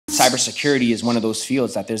cybersecurity is one of those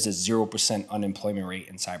fields that there's a 0% unemployment rate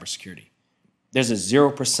in cybersecurity. There's a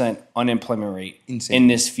 0% unemployment rate in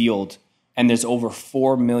this field, and there's over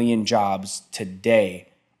 4 million jobs today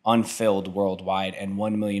unfilled worldwide, and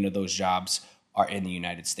 1 million of those jobs are in the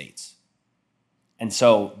United States. And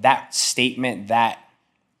so that statement, that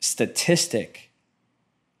statistic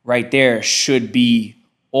right there should be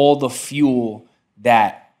all the fuel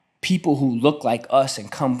that people who look like us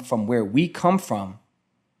and come from where we come from,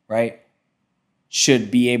 right,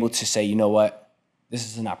 should be able to say, you know what, this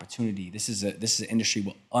is an opportunity. This is an industry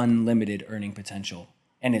with unlimited earning potential,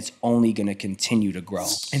 and it's only going to continue to grow.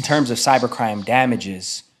 In terms of cybercrime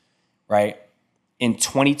damages, right, in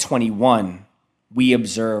 2021, we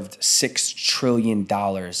observed $6 trillion in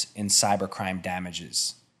cybercrime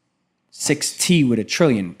damages. 6T with a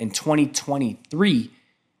trillion. In 2023,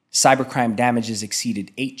 cybercrime damages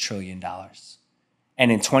exceeded $8 trillion.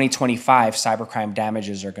 And in 2025, cybercrime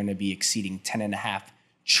damages are going to be exceeding $10.5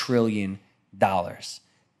 trillion.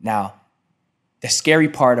 Now, the scary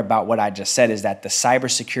part about what I just said is that the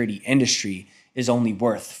cybersecurity industry is only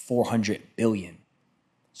worth $400 billion.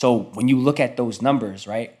 So when you look at those numbers,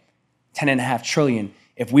 right, 10.5 trillion,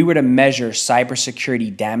 if we were to measure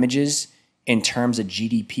cybersecurity damages in terms of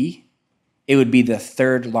GDP, it would be the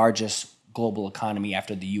third largest global economy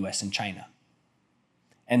after the US and China.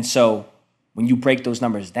 And so when you break those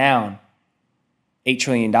numbers down, $8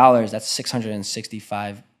 trillion, that's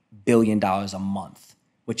 $665 billion a month,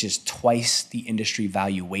 which is twice the industry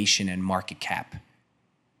valuation and market cap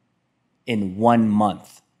in 1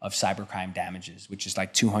 month of cybercrime damages, which is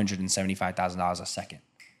like $275,000 a second.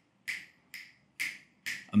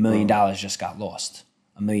 $1 million just got lost.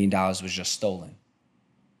 $1 million was just stolen.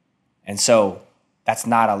 And so that's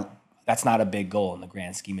not a big goal in the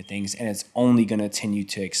grand scheme of things, and it's only going to continue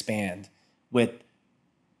to expand with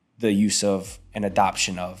the use of and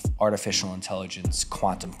adoption of artificial intelligence,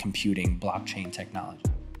 quantum computing, blockchain technology.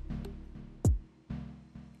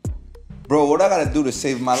 Bro, what I gotta do to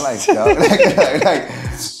save my life, dog?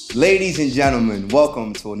 Ladies and gentlemen,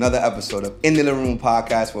 welcome to another episode of In the Living Room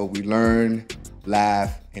Podcast, where we learn,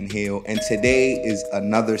 laugh, and heal. And today is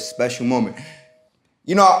another special moment.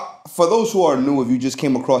 You know, for those who are new, if you just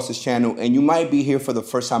came across this channel, and you might be here for the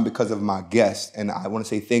first time because of my guest, and I want to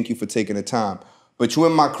say thank you for taking the time. But you're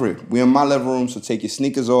in my crib. We're in my living room, so take your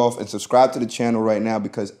sneakers off and subscribe to the channel right now,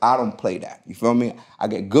 because I don't play that. You feel me? I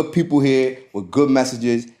get good people here with good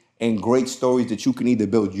messages and great stories that you can either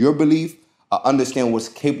build your belief or understand what's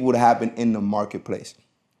capable to happen in the marketplace.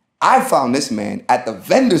 I found this man at the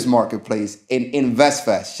vendors marketplace in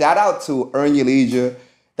InvestFest. Shout out to Earn Your Leisure.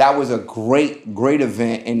 That was a great, great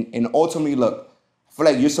event. And ultimately, look, I feel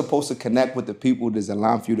like you're supposed to connect with the people that's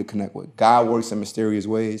allowed for you to connect with. God works in mysterious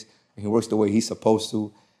ways, and he works the way he's supposed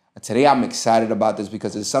to. And today, I'm excited about this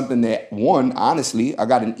because it's something that, one, honestly, I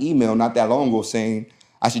got an email not that long ago saying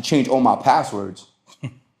I should change all my passwords.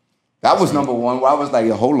 That was number one, where I was like,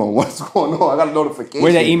 yo, hold on, what's going on? I got a notification.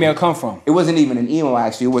 Where'd that email come from? It wasn't even an email,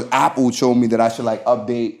 actually. It was Apple told me that I should like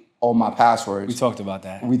update all my passwords. We talked about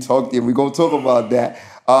that. We're going to talk about that.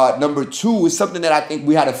 Number two is something that I think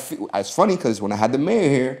we had it's funny because when I had the mayor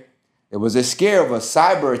here, it was a scare of a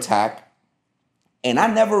cyber attack. And I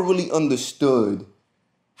never really understood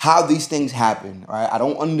how these things happen, right? I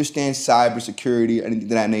don't understand cybersecurity or anything of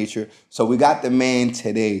that nature. So we got the man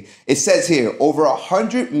today. It says here, over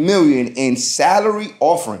 100 million in salary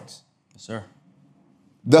offerings. Yes, sir.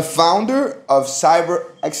 The founder of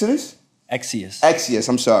Cyber Exeus? Exeus,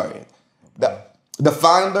 I'm sorry. The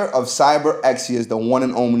founder of Cyber Exeus, the one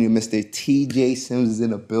and only Mr. TJ Sims is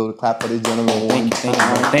in the building. Clap for this gentleman one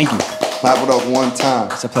time. Thank you. Clap it up one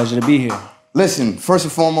time. It's a pleasure to be here. Listen, first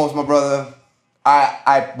and foremost, my brother,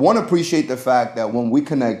 I want to appreciate the fact that when we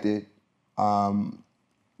connected,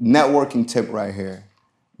 networking tip right here,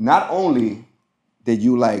 not only did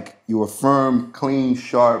you were firm, clean,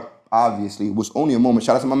 sharp, obviously, it was only a moment.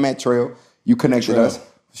 Shout out to my man Trail. You connected us.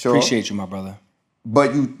 Sure. Appreciate you, my brother.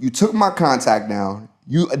 But you took my contact down.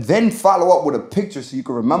 You then follow up with a picture so you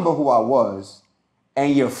can remember who I was.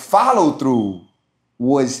 And your follow through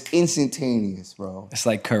was instantaneous, bro. It's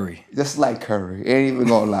like Curry. Just like Curry. Ain't even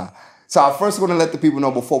gonna lie. So I first want to let the people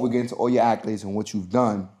know before we get into all your accolades and what you've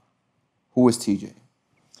done, who is TJ?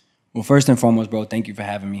 Well, first and foremost, bro, thank you for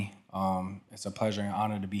having me. It's a pleasure and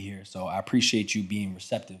honor to be here. So I appreciate you being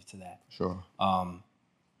receptive to that. Sure.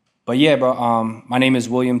 But yeah, bro, my name is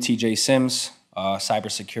William TJ Sims,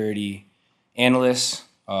 cybersecurity analyst,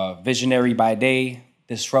 visionary by day,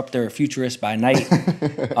 disruptor, futurist by night,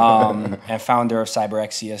 and founder of Cyber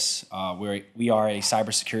Exeus. We are a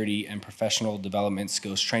cybersecurity and professional development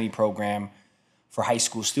skills training program for high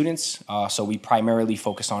school students. So we primarily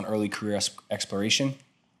focus on early career exploration.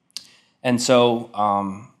 And so,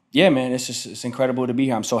 yeah, man, it's incredible to be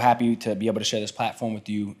here. I'm so happy to be able to share this platform with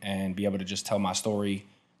you and be able to just tell my story,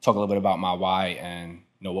 talk a little bit about my why and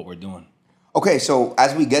what we're doing. Okay, so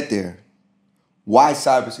as we get there, why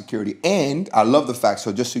cybersecurity? And I love the fact,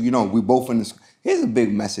 so just so you know, we both in this, here's a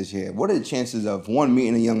big message here. What are the chances of one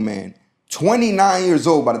meeting a young man, 29 years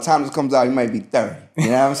old, by the time this comes out, he might be 30. You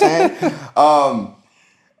know what I'm saying?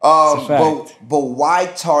 But why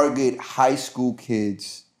target high school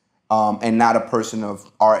kids and not a person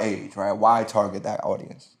of our age, right? Why target that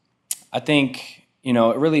audience? I think, it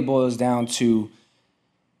really boils down to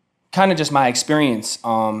kind of just my experience.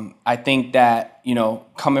 I think that,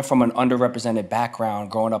 coming from an underrepresented background,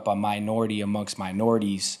 growing up a minority amongst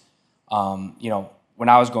minorities, when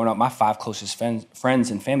I was growing up, my 5 closest friends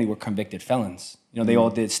and family were convicted felons. They all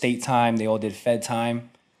did state time, they all did fed time.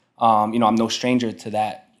 I'm no stranger to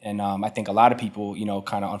that. And I think a lot of people,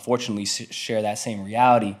 kind of unfortunately share that same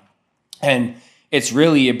reality. And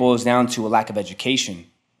it boils down to a lack of education.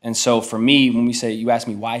 And so for me, when you ask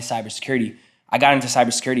me why cybersecurity, I got into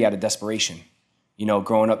cybersecurity out of desperation.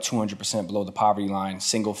 Growing up 200% below the poverty line,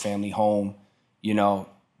 single family home,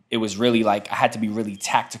 it was really like I had to be really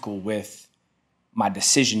tactical with my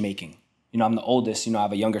decision making. I'm the oldest, I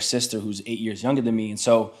have a younger sister who's 8 years younger than me. And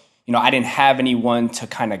so, I didn't have anyone to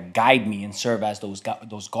kind of guide me and serve as those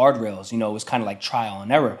guardrails. It was kind of like trial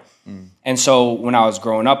and error. And so when I was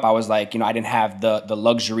growing up, I was like, I didn't have the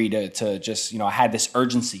luxury to just, I had this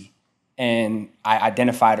urgency. And I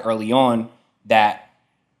identified early on that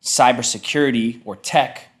cybersecurity or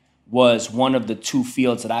tech was one of the 2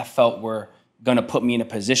 fields that I felt were going to put me in a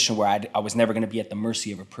position where I was never going to be at the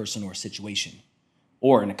mercy of a person or a situation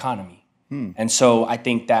or an economy. And so I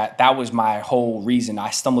think that was my whole reason.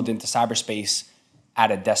 I stumbled into cyberspace out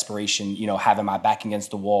of desperation, having my back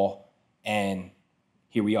against the wall, and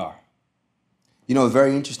here we are. It's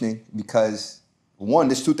very interesting because, one,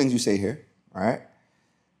 there's 2 things you say here, all right?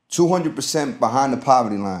 200% behind the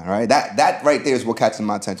poverty line, right? That right there is what catches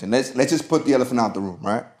my attention. Let's just put the elephant out the room,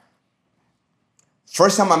 right?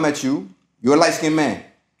 First time I met you, you're a light-skinned man.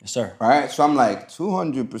 Yes, sir. Right? So I'm like,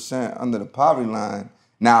 200% under the poverty line.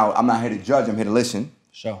 Now, I'm not here to judge, I'm here to listen.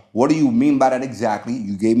 Sure. What do you mean by that exactly?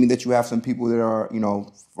 You gave me that you have some people that are,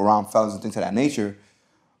 around fellas and things of that nature.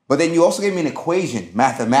 But then you also gave me an equation,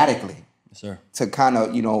 mathematically. Yes, sir. To kind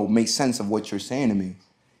of, make sense of what you're saying to me.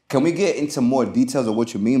 Can we get into more details of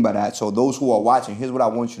what you mean by that? So those who are watching, here's what I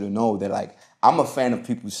want you to know. That, like, I'm a fan of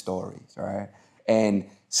people's stories, right? And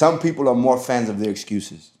some people are more fans of their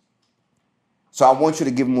excuses. So I want you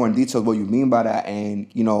to give more in detail what you mean by that. And,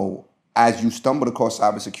 as you stumbled across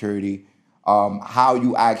cybersecurity, how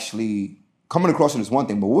you actually, coming across it is one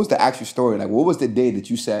thing, but what was the actual story? Like, what was the day that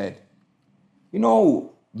you said,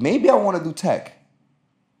 maybe I want to do tech?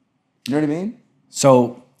 You know what I mean?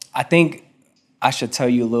 So I think I should tell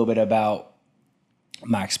you a little bit about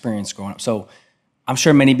my experience growing up. So I'm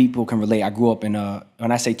sure many people can relate. I grew up in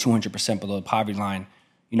when I say 200% below the poverty line,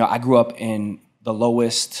 I grew up in the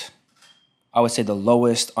lowest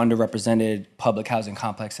underrepresented public housing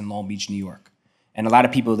complex in Long Beach, New York. And a lot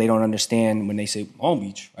of people, they don't understand when they say Long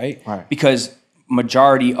Beach, right? Right. Because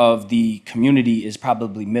majority of the community is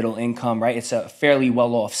probably middle income, right? It's a fairly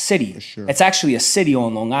well-off city. For sure. It's actually a city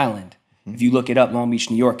on Long Island. If you look it up, Long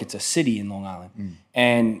Beach, New York, it's a city in Long Island.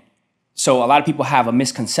 And so a lot of people have a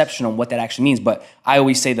misconception on what that actually means. But I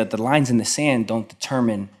always say that the lines in the sand don't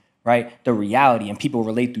determine, right, the reality, and people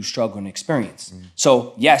relate through struggle and experience.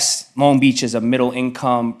 So yes, Long Beach is a middle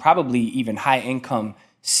income, probably even high income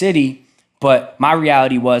city. But my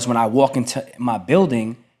reality was when I walk into my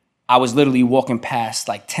building, I was literally walking past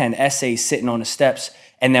like 10 essays sitting on the steps.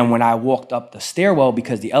 And then when I walked up the stairwell,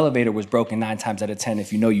 because the elevator was broken 9 times out of 10,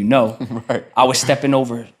 if you know, right. I was stepping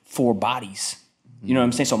over 4 bodies. You know what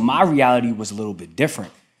I'm saying? So my reality was a little bit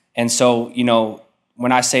different. And so,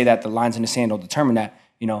 when I say that the lines in the sand don't determine that,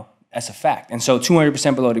 that's a fact. And so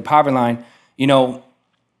 200% below the poverty line,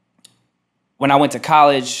 when I went to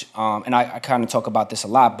college, and I kind of talk about this a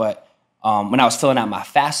lot, but when I was filling out my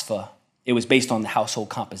FAFSA, it was based on the household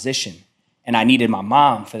composition. And I needed my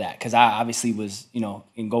mom for that because I obviously was,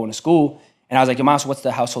 in going to school. And I was like, "Yo, Mom, so what's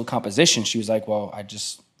the household composition?" She was like, "Well, I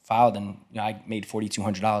just filed and I made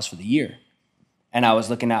 $4,200 for the year." And I was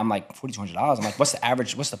looking at, I'm like, $4,200? I'm like,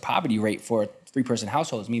 what's the poverty rate for a 3-person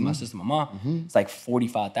household? It's me, my sister, my mom. It's like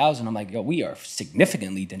 $45,000. I'm like, yo, we are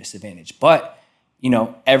significantly disadvantaged. But,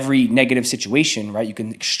 every negative situation, right, you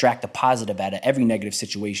can extract the positive out of every negative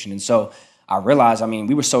situation. And so I realized,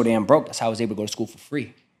 we were so damn broke. That's how I was able to go to school for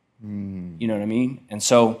free. You know what I mean? And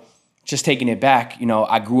so just taking it back,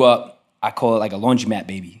 I grew up I call it like a laundromat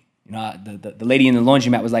baby. You know, the lady in the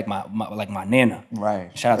laundromat was like my nana.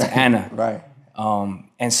 Right. Shout out to Anna. Right.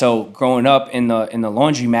 And so growing up in the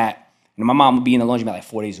laundromat, and my mom would be in the laundromat like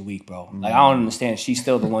 4 days a week, bro. Like, I don't understand. She's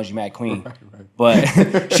still the laundromat queen, but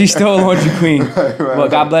she's still a laundry queen. But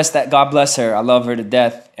God bless her. I love her to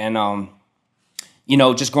death. And you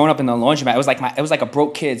know, just growing up in the laundromat, it was like a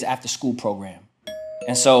broke kids after school program.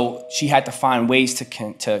 And so she had to find ways to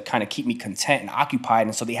kind of keep me content and occupied.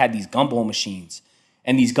 And so they had these gumball machines,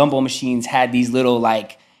 and these gumball machines had these little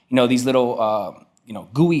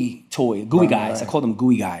gooey guys. Right. I call them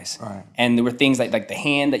gooey guys. Right. And there were things like the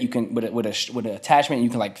hand that you can with an attachment, you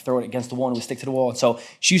can like throw it against the wall and it would stick to the wall. And so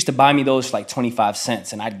she used to buy me those for like 25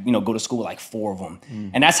 cents, and I'd go to school with like 4 of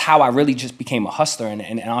them. And that's how I really just became a hustler and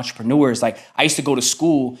an entrepreneur. Is like I used to go to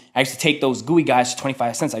school. I used to take those gooey guys for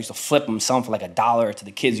 25 cents. I used to flip them, sell them for like $1 to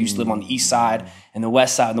the kids who used to live on the east side and the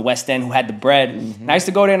west side and the west end who had the bread. And I used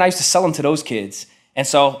to go there and I used to sell them to those kids. And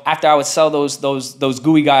so after I would sell those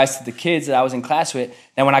gooey guys to the kids that I was in class with,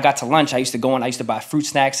 then when I got to lunch, I used to buy fruit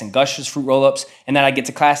snacks and Gushers, fruit roll-ups, and then I'd get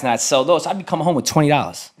to class and I'd sell those. So I'd be coming home with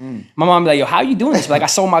 $20. My mom would be like, yo, how are you doing this? Like, I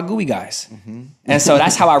sold my gooey guys. And so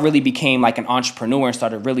that's how I really became like an entrepreneur and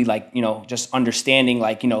started really like, just understanding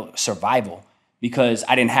like, survival, because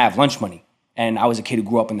I didn't have lunch money. And I was a kid who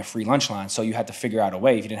grew up in the free lunch line. So you had to figure out a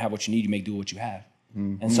way. If you didn't have what you need, you make do what you have.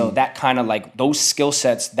 And so that kind of like those skill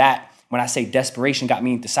sets that, when I say desperation got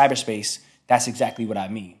me into cyberspace, that's exactly what I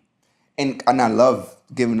mean. And I love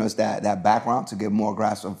giving us that background to get more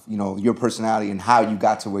grasp of, your personality and how you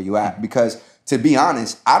got to where you at. Because to be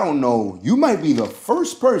honest, I don't know, you might be the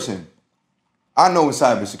first person I know in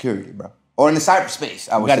cybersecurity, bro. Or in the cyberspace,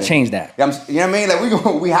 I would say. We gotta change that. You know what I mean?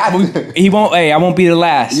 Like we have to. I won't be the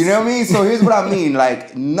last. You know what I mean? So here's what I mean.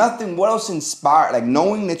 Like nothing, what else inspired, like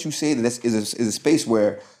knowing that you say that this is a space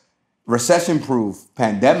where recession-proof,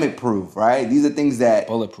 pandemic-proof, right? These are things that...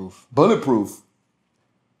 Bulletproof.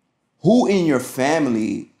 Who in your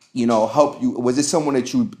family, helped you? Was it someone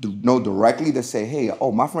that you know directly to say, hey,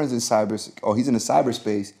 my friend's in he's in the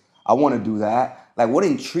cyberspace. I want to do that. Like, what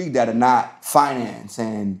intrigued that and not finance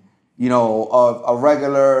and, a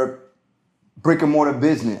regular brick-and-mortar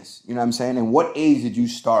business? You know what I'm saying? And what age did you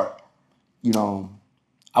start,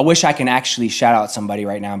 I wish I can actually shout out somebody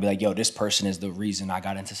right now and be like, yo, this person is the reason I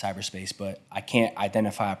got into cyberspace, but I can't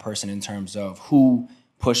identify a person in terms of who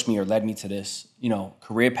pushed me or led me to this,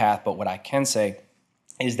 career path. But what I can say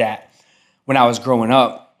is that when I was growing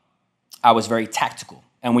up, I was very tactical.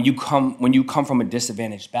 And when you come from a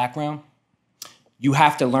disadvantaged background, you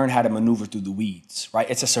have to learn how to maneuver through the weeds, right?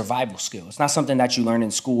 It's a survival skill. It's not something that you learn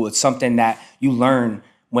in school. It's something that you learn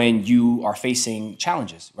when you are facing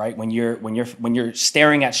challenges, right? When you're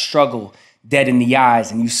staring at struggle dead in the eyes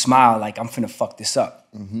and you smile like, I'm finna fuck this up,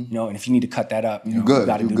 and if you need to cut that up, you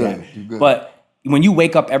gotta do that. But when you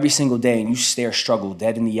wake up every single day and you stare struggle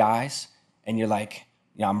dead in the eyes and you're like,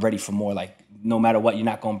 I'm ready for more, like no matter what, you're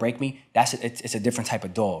not gonna break me, it's a different type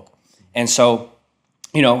of dog. And so,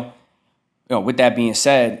 with that being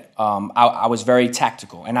said, I was very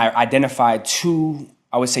tactical and I identified two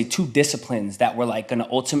disciplines that were like gonna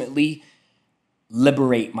ultimately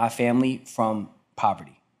liberate my family from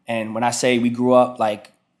poverty. And when I say we grew up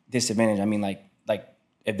like disadvantaged, I mean like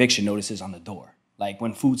eviction notices on the door. Like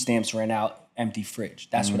when food stamps ran out, empty fridge.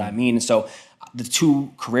 That's what I mean. And so the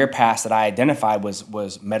two career paths that I identified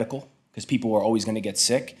was medical, because people were always gonna get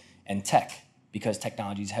sick, and tech, because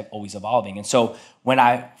technology is always evolving. And so when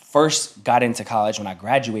I first got into college, when I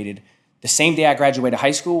graduated, the same day I graduated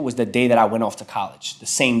high school was the day that I went off to college. The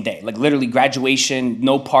same day, like literally graduation,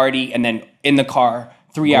 no party, and then in the car,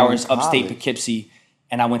 3 hours upstate Poughkeepsie,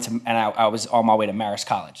 and I was on my way to Marist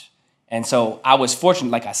College. And so I was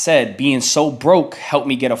fortunate, like I said, being so broke helped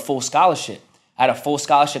me get a full scholarship. I had a full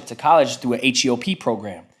scholarship to college through an HEOP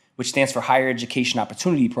program, which stands for Higher Education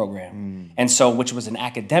Opportunity Program, and so which was an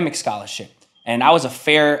academic scholarship. And I was a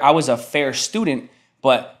fair student,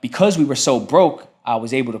 but because we were so broke, I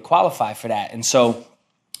was able to qualify for that. And so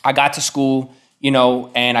I got to school,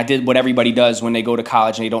 and I did what everybody does when they go to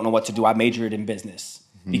college and they don't know what to do. I majored in business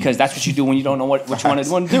because that's what you do when you don't know what you want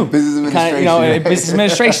to do. Business administration. Business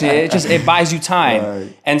administration. It buys you time.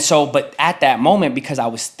 Right. And so, but at that moment, because I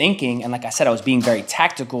was thinking, and like I said, I was being very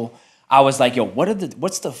tactical, I was like, yo, what are the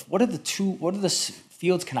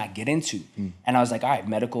fields can I get into? And I was like, all right,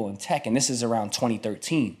 medical and tech. And this is around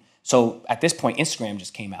 2013. So at this point, Instagram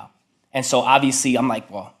just came out. And so obviously I'm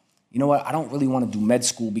like, well, you know what? I don't really want to do med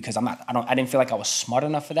school because I didn't feel like I was smart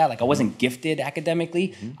enough for that. Like I wasn't gifted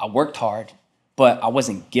academically. I worked hard, but I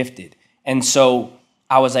wasn't gifted. And so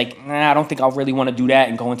I was like, nah, I don't think I'll really want to do that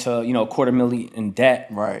and go into, $250,000 in debt.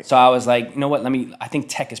 Right. So I was like, you know what, I think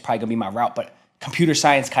tech is probably gonna be my route, but computer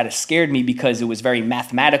science kind of scared me because it was very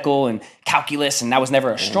mathematical and calculus, and that was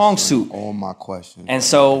never a strong suit. All my questions. And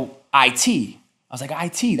so IT, I was like,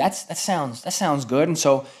 IT, that sounds good. And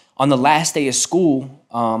so on the last day of school,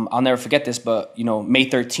 I'll never forget this, but May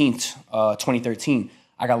 13th, 2013,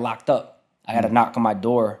 I got locked up. I had a knock on my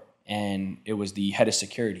door, and it was the head of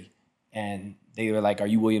security. And they were like, "Are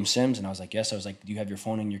you William Sims?" And I was like, "Yes." I was like, "Do you have your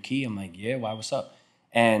phone and your key?" I'm like, "Yeah, why, what's up?"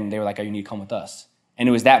 And they were like, "Oh, you need to come with us." And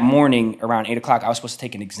it was that morning around 8 o'clock, I was supposed to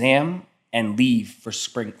take an exam and leave for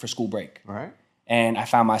school break. Right. And I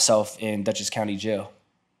found myself in Dutchess County Jail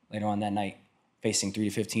later on that night, facing 3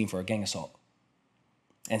 to 15 for a gang assault.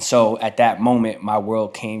 And so at that moment, my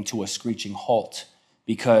world came to a screeching halt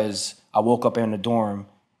because I woke up in the dorm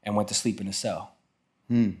and went to sleep in a cell.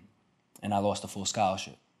 And I lost a full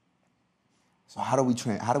scholarship. So how do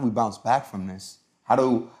we bounce back from this? How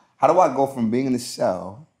do I go from being in the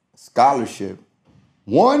cell, scholarship?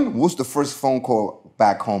 One, what's the first phone call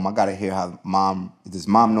back home? I gotta hear does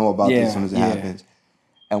mom know about this as soon as it happens?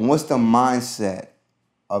 And what's the mindset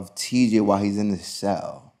of TJ while he's in the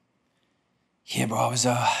cell? Yeah, bro, I was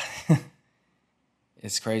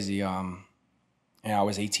it's crazy. I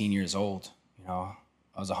was 18 years old, I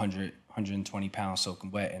was 120 pounds soaking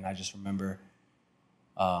wet, and I just remember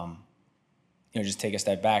just take a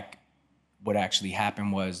step back. What actually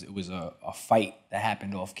happened was it was a fight that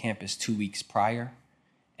happened off campus 2 weeks prior.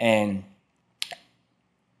 And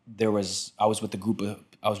I was with a group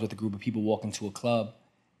of people walking to a club,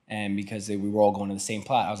 and because we were all going to the same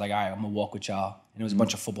plot, I was like, all right, I'm gonna walk with y'all. And it was a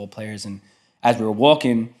bunch of football players, and as we were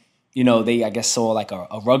walking, they I guess saw like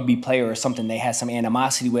a rugby player or something they had some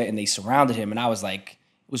animosity with, and they surrounded him. And I was like,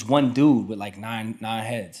 it was one dude with like nine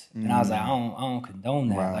heads, and I was like, I don't condone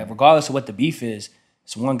that. Right. Like regardless of what the beef is,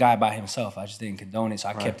 it's one guy by himself. I just didn't condone it, so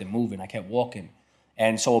I kept it moving. I kept walking.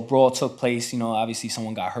 And so a brawl took place, obviously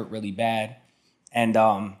someone got hurt really bad. And,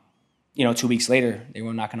 2 weeks later, they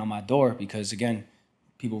were knocking on my door because, again,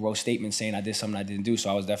 people wrote statements saying I did something I didn't do. So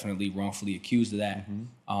I was definitely wrongfully accused of that.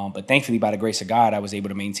 But thankfully, by the grace of God, I was able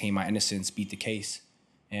to maintain my innocence, beat the case.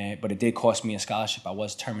 But it did cost me a scholarship. I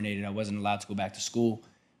was terminated. I wasn't allowed to go back to school.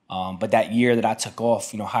 But that year that I took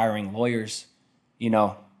off, hiring lawyers,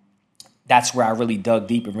 that's where I really dug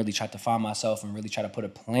deep and really tried to find myself and really try to put a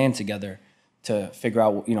plan together to figure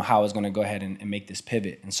out, how I was going to go ahead and make this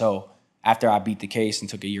pivot. And so after I beat the case and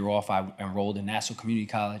took a year off, I enrolled in Nassau Community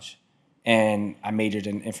College, and I majored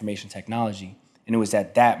in information technology. And it was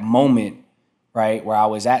at that moment, right, where I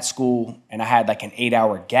was at school and I had like an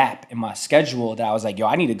 8-hour gap in my schedule that I was like, yo,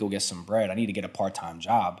 I need to go get some bread. I need to get a part-time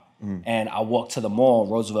job. And I walked to the mall,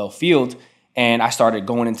 Roosevelt Field, and I started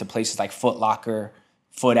going into places like Foot Locker,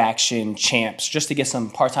 Foot Action, Champs, just to get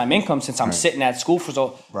some part-time income since I'm sitting at school for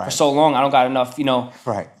so long. I don't got enough,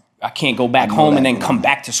 I can't go back home and then come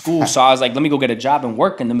back to school. So I was like, let me go get a job and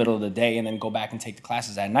work in the middle of the day and then go back and take the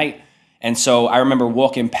classes at night. And so I remember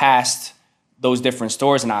walking past those different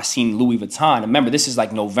stores and I seen Louis Vuitton. And remember, this is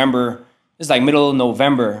like November, this is like middle of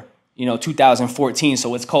November, 2014.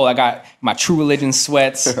 So it's cold. I got my True Religion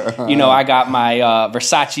sweats. I got my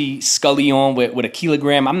Versace Scully on with a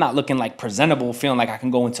kilogram. I'm not looking like presentable, feeling like I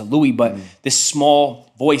can go into Louis, but this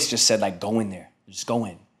small voice just said like, go in there, just go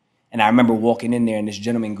in. And I remember walking in there and this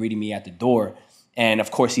gentleman greeting me at the door. And of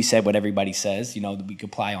course he said what everybody says, that we could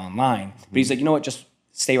apply online. But he's like, you know what, just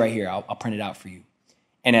stay right here. I'll print it out for you.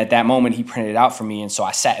 And at that moment he printed it out for me. And so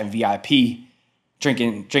I sat in VIP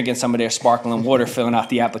drinking some of their sparkling water, filling out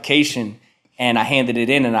the application, and I handed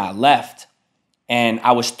it in and I left. And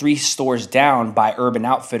I was 3 stores down by Urban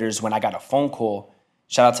Outfitters when I got a phone call.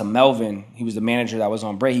 Shout out to Melvin. He was the manager that was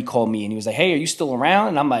on break. He called me and he was like, hey, are you still around?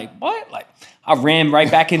 And I'm like, what? Like, I ran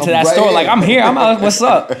right back into that store. Like, I'm here. I'm out. What's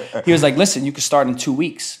up? He was like, listen, you can start in 2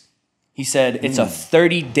 weeks. He said, it's a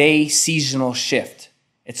 30-day seasonal shift.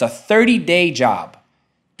 It's a 30-day job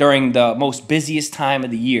during the most busiest time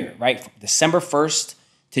of the year, right? From December 1st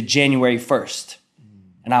to January 1st.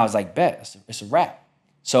 And I was like, bet, it's a wrap.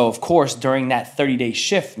 So of course, during that 30-day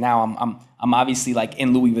shift, now I'm obviously like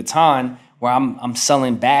in Louis Vuitton where I'm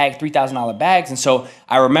selling $3,000 bags. And so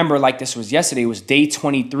I remember like this was yesterday, it was day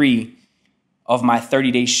 23 of my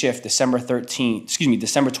 30-day shift, December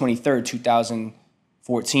 23rd,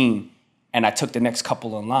 2014. And I took the next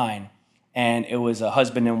couple in line. And it was a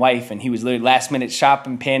husband and wife, and he was literally last minute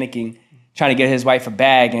shopping, panicking, trying to get his wife a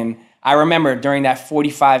bag. And I remember during that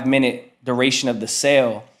 45-minute duration of the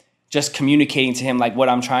sale, just communicating to him like what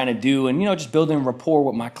I'm trying to do and, just building rapport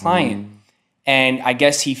with my client. And I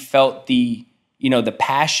guess he felt the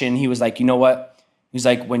passion. He was like, you know what? He's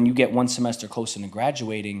like, when you get one semester closer to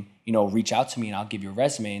graduating, you know, reach out to me and I'll give you a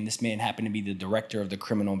resume. And this man happened to be the director of the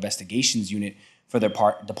criminal investigations unit for the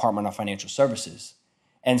Department of Financial Services.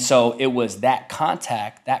 And so it was that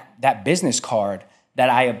contact, that business card that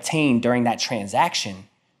I obtained during that transaction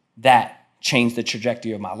that changed the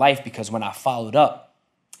trajectory of my life, because when I followed up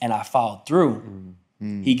and I followed through,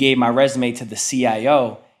 he gave my resume to the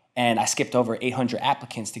CIO, and I skipped over 800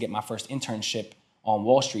 applicants to get my first internship on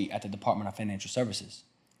Wall Street at the Department of Financial Services.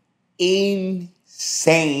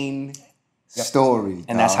 Insane story.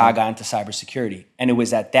 And that's how I got into cybersecurity. And it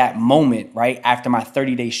was at that moment, right, after my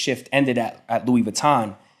 30-day shift ended at Louis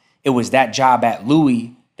Vuitton, it was that job at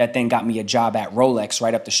Louis that then got me a job at Rolex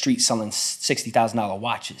right up the street selling $60,000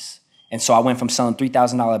 watches. And so I went from selling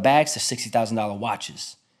 $3,000 bags to $60,000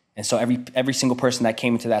 watches. And so every single person that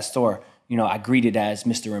came into that store, you know, I greeted as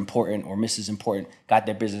Mr. Important or Mrs. Important, got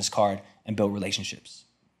their business card, and built relationships.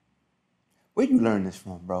 Where'd you learn this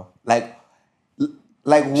from, bro? Like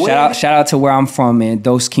what? Shout out to where I'm from, man.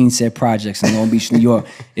 Dos Quince Projects in Long Beach, New York.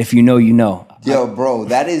 If you know, you know. Yo, bro,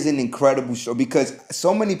 that is an incredible show, because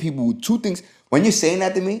so many people, two things, when you're saying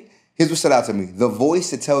that to me, here's what stood out to me. The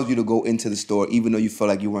voice that tells you to go into the store even though you feel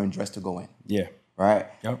like you weren't dressed to go in. Yeah. Right?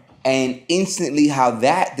 Yep. And instantly how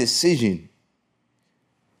that decision,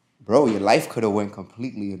 bro, your life could have went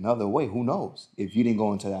completely another way. Who knows if you didn't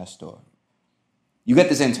go into that store. You get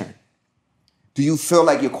this intern. Do you feel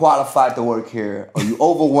like you're qualified to work here? Are you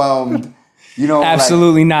overwhelmed? You know,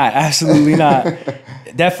 absolutely not. Absolutely not.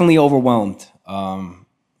 Definitely overwhelmed.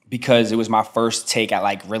 Because it was my first take at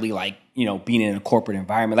like really like, you know, being in a corporate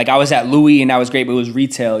environment. Like I was at Louis and that was great, but it was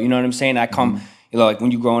retail. You know what I'm saying? I come, you know, like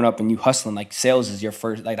when you're growing up and you hustling, like sales is your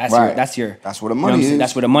first, like that's right. that's where the money is.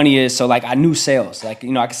 That's where the money is. So like I knew sales. Like,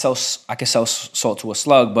 you know, I could sell salt to a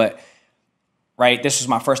slug, but right, this was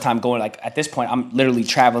my first time going. Like at this point, I'm literally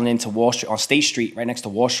traveling into Wall Street on State Street, right next to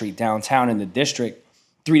Wall Street downtown in the district,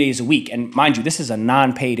 3 days a week. And mind you, this is a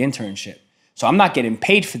non-paid internship. So I'm not getting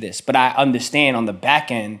paid for this, but I understand on the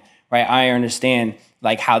back end, right? I understand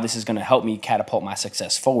like how this is going to help me catapult my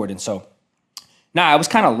success forward. And so, I was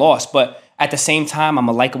kind of lost, but at the same time, I'm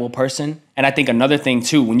a likable person. And I think another thing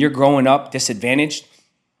too, when you're growing up disadvantaged,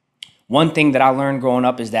 one thing that I learned growing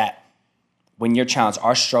up is that when you're challenged,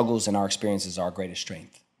 our struggles and our experiences are our greatest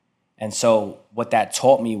strength. And so what that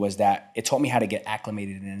taught me was that it taught me how to get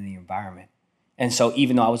acclimated in any environment. And so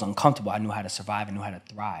even though I was uncomfortable, I knew how to survive and knew how to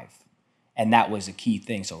thrive. And that was a key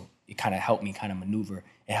thing. So it kind of helped me kind of maneuver.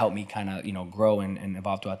 It helped me kind of, you know, grow and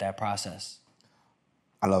evolve throughout that process.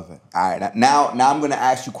 I love it. All right. Now I'm going to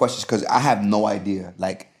ask you questions because I have no idea.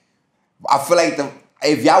 Like, I feel like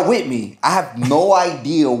if y'all with me, I have no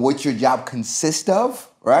idea what your job consists of,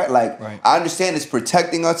 right? Like, right. I understand it's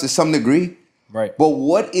protecting us to some degree. Right. But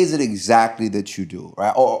what is it exactly that you do,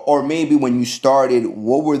 right? Or maybe when you started,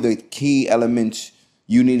 what were the key elements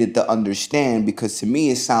you needed to understand? Because to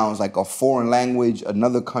me, it sounds like a foreign language,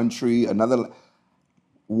 another country,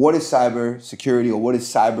 What is cybersecurity, or what is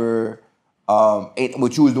cyber?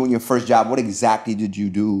 What you was doing your first job? What exactly did you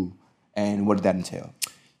do, and what did that entail?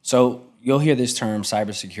 So you'll hear this term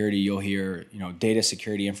cybersecurity. You'll hear, you know, data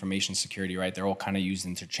security, information security, right? They're all kind of used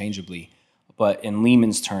interchangeably. But in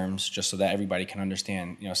layman's terms, just so that everybody can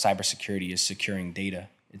understand, you know, cybersecurity is securing data,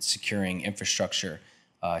 it's securing infrastructure,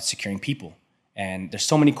 it's securing people. And there's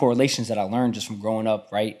so many correlations that I learned just from growing up,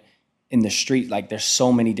 right, in the street. Like there's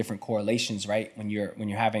so many different correlations, right, when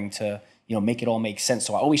you're having to, you know, make it all make sense.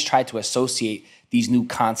 So I always try to associate these new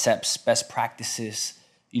concepts, best practices,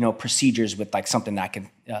 you know, procedures with like something that I can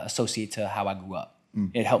associate to how I grew up.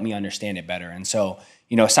 It helped me understand it better. And so,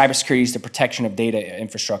 you know, cybersecurity is the protection of data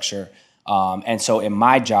infrastructure. And so in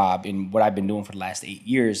my job, in what I've been doing for the last 8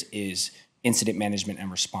 years, is incident management and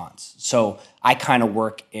response. So I kind of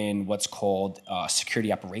work in what's called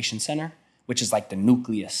Security Operations Center, which is like the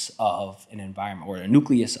nucleus of an environment or a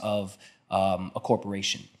nucleus of a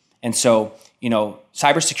corporation. And so, you know,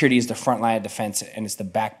 cybersecurity is the front line of defense, and it's the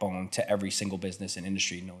backbone to every single business and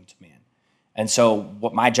industry known to man. And so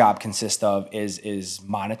what my job consists of is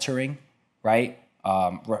monitoring, right?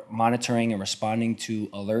 Monitoring and responding to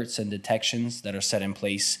alerts and detections that are set in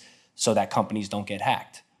place so that companies don't get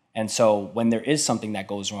hacked. And so when there is something that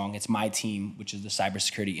goes wrong, it's my team, which is the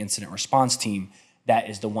cybersecurity incident response team, that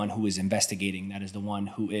is the one who is investigating. That is the one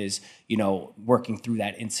who is, you know, working through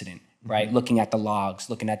that incident, right? Mm-hmm. Looking at the logs,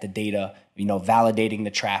 looking at the data, you know, validating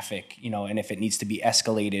the traffic, you know, and if it needs to be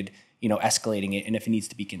escalated, you know, escalating it. And if it needs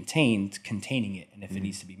to be contained, containing it. And if it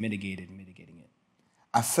needs to be mitigated, mitigating it.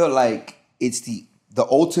 I feel like it's the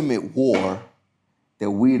ultimate war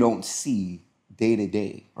that we don't see day to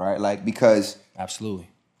day, right? Like, because absolutely,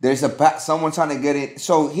 There's someone trying to get in.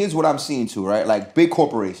 So here's what I'm seeing too, right? Like big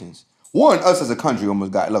corporations. One, us as a country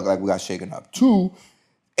almost look like we got shaken up. Two,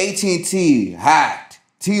 AT&T hacked.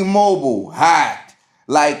 T-Mobile hacked.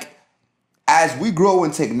 Like, as we grow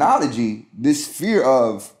in technology, this fear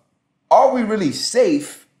of, are we really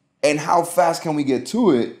safe and how fast can we get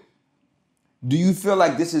to it? Do you feel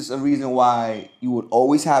like this is a reason why you would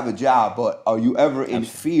always have a job, but are you ever in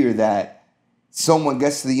fear that someone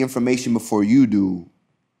gets to the information before you do?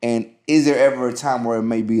 And is there ever a time where it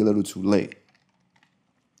may be a little too late?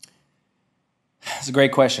 It's a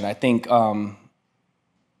great question. I think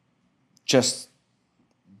just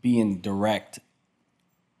being direct,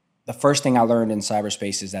 the first thing I learned in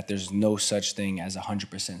cyberspace is that there's no such thing as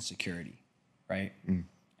 100% security, right?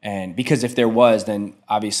 And because if there was, then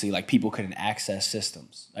obviously like people couldn't access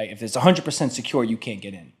systems, right? If it's 100% secure, you can't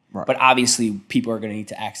get in. Right. But obviously people are going to need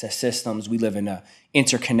to access systems. We live in a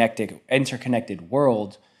interconnected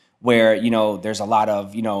world where, you know, there's a lot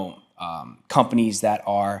of, you know, companies that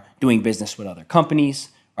are doing business with other companies,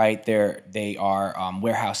 right? They are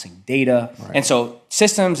warehousing data. Right. And so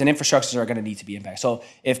systems and infrastructures are going to need to be impacted. So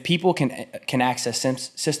if people can access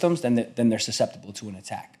systems, then they're susceptible to an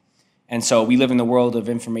attack. And so we live in the world of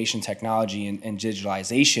information technology and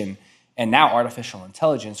digitalization, and now artificial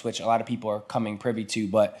intelligence, which a lot of people are coming privy to.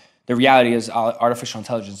 But the reality is artificial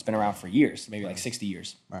intelligence has been around for years, maybe like 60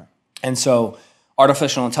 years. Right. And so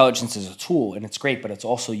artificial intelligence is a tool, and it's great, but it's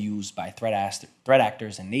also used by threat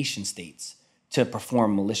actors and nation states to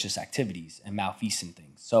perform malicious activities and malfeasant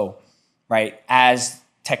things. So, right, as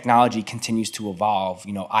technology continues to evolve,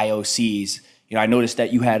 you know, IOCs. You know, I noticed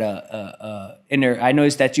that you had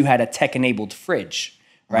a tech-enabled fridge,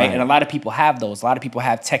 right? And a lot of people have those. A lot of people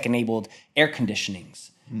have tech-enabled air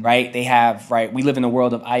conditionings, right? They have, right? We live in the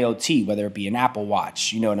world of IoT, whether it be an Apple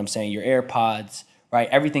Watch, you know what I'm saying, your AirPods, right?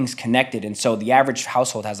 Everything's connected. And so the average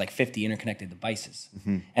household has like 50 interconnected devices.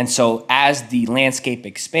 And so as the landscape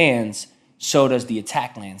expands, so does the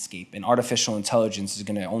attack landscape. And artificial intelligence is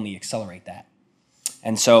going to only accelerate that.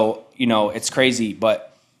 And so, you know, it's crazy,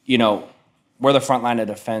 but, you know, we're the front line of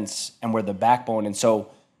defense and we're the backbone. And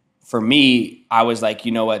so for me, I was like,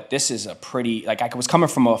 you know what, this is a pretty, like I was coming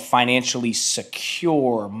from a financially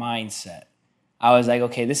secure mindset. I was like,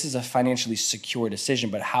 okay, this is a financially secure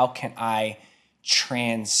decision, but how can I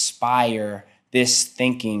transpire this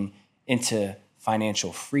thinking into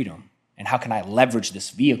financial freedom? And how can I leverage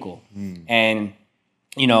this vehicle? And,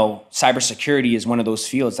 you know, cybersecurity is one of those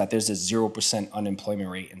fields that there's a 0%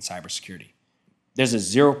 unemployment rate in cybersecurity. There's a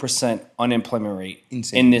 0% unemployment rate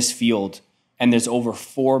in this field, and there's over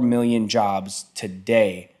 4 million jobs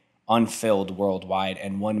today unfilled worldwide,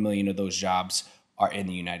 and 1 million of those jobs are in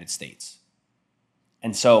the United States.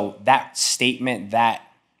 And so that statement, that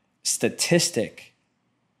statistic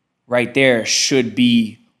right there should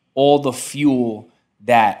be all the fuel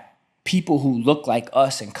that people who look like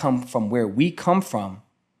us and come from where we come from,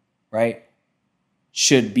 right,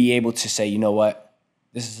 should be able to say, you know what?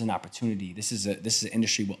 This is an opportunity. This is an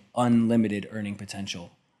industry with unlimited earning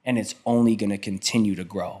potential, and it's only going to continue to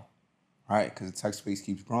grow. Right, because the tech space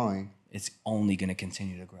keeps growing. It's only going to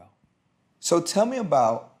continue to grow. So tell me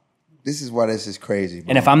about, this is why this is crazy, bro.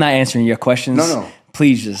 And if I'm not answering your questions,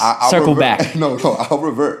 please just circle back. No, I'll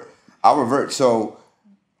revert. So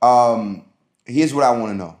here's what I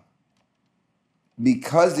want to know.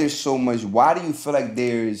 Because there's so much, why do you feel like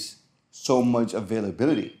there's so much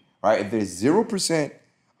availability, right? If there's 0%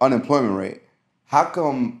 unemployment rate, how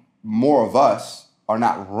come more of us are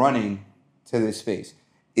not running to this space?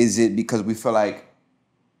 Is it because we feel like,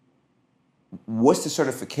 what's the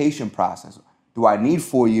certification process? Do I need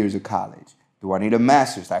 4 years of college? Do I need a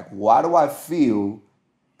master's? Like, why do I feel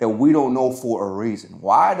that we don't know for a reason?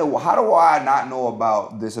 How do I not know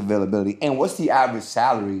about this availability? And what's the average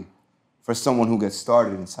salary for someone who gets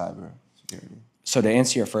started in cybersecurity? So to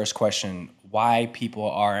answer your first question, why people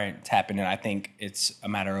aren't tapping in, I think it's a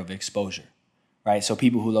matter of exposure, right? So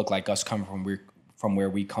people who look like us come from where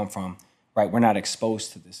we come from, right? We're not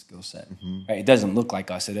exposed to this skill set, right? It doesn't look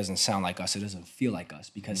like us. It doesn't sound like us. It doesn't feel like us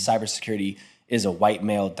because cybersecurity is a white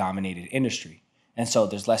male-dominated industry. And so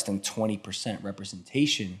there's less than 20%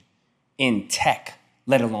 representation in tech,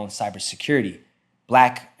 let alone cybersecurity.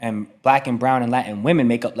 Black and brown and Latin women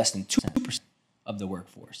make up less than 2% of the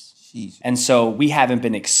workforce. Jeez. And so we haven't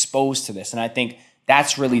been exposed to this. And I think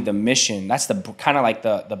that's really the mission. That's the kind of like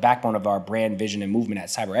the backbone of our brand vision and movement at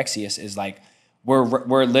Cyber Exeus is like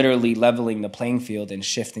we're literally leveling the playing field and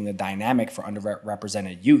shifting the dynamic for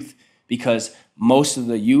underrepresented youth because most of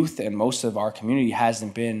the youth and most of our community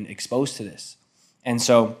hasn't been exposed to this. And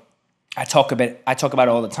so I talk about it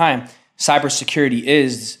all the time. Cybersecurity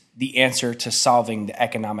is the answer to solving the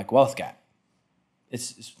economic wealth gap.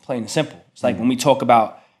 It's plain and simple. It's like when we talk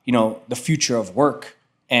about, the future of work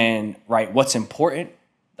and what's important,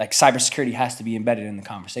 like cybersecurity has to be embedded in the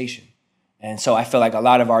conversation. And so I feel like a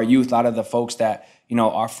lot of our youth, a lot of the folks that,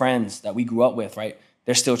 our friends that we grew up with, right,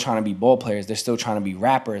 they're still trying to be ball players. They're still trying to be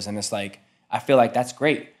rappers. And it's like, I feel like that's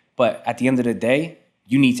great. But at the end of the day,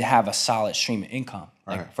 you need to have a solid stream of income,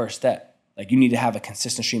 like first step. Like you need to have a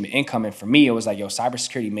consistent stream of income. And for me, it was like,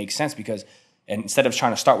 cybersecurity makes sense because instead of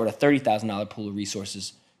trying to start with a $30,000 pool of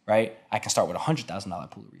resources, right, I can start with a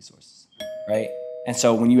 $100,000 pool of resources, right? And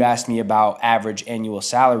so when you ask me about average annual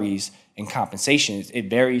salaries and compensations, it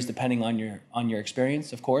varies depending on your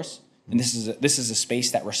experience, of course. And this is a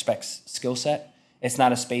space that respects skill set. It's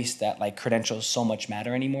not a space that like credentials so much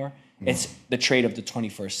matter anymore. It's the trade of the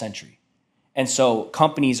 21st century. And so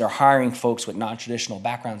companies are hiring folks with non-traditional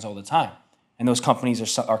backgrounds all the time. And those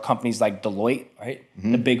companies are companies like Deloitte, right?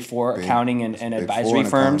 The big four accounting and advisory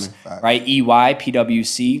firms, right? EY,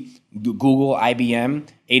 PwC, Google, IBM,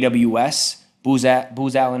 AWS,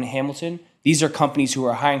 Booz Allen Hamilton. These are companies who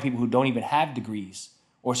are hiring people who don't even have degrees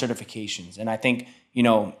or certifications. And I think,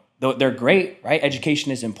 they're great, right?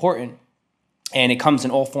 Education is important and it comes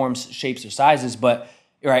in all forms, shapes, or sizes. But,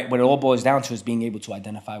 right, what it all boils down to is being able to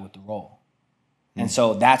identify with the role. And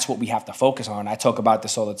so that's what we have to focus on. I talk about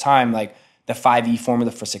this all the time, like the 5E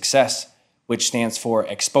formula for success, which stands for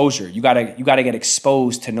exposure. You gotta get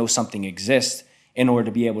exposed to know something exists in order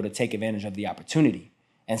to be able to take advantage of the opportunity.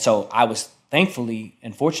 And so I was thankfully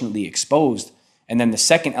and fortunately exposed. And then the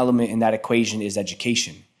second element in that equation is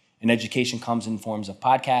education. And education comes in forms of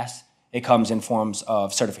podcasts. It comes in forms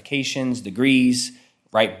of certifications, degrees,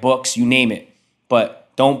 right, books, you name it. But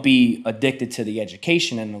don't be addicted to the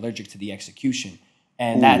education and allergic to the execution.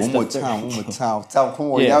 And that's one more time.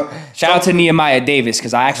 Come on, y'all. Shout out to Nehemiah Davis,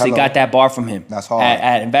 because I actually got that bar from him. That's hard.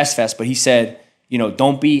 At InvestFest. But he said,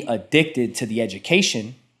 don't be addicted to the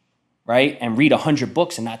education, right? And read 100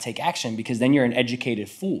 books and not take action, because then you're an educated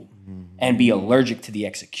fool, and be allergic to the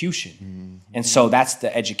execution. And so that's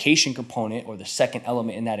the education component, or the second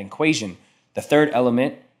element in that equation. The third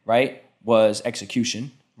element, right, was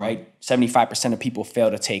execution, right? 75% of people fail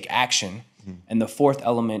to take action. And the fourth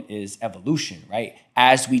element is evolution, right?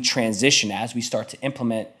 As we transition, as we start to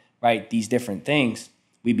implement, right, these different things,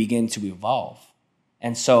 we begin to evolve.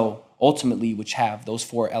 And so ultimately, those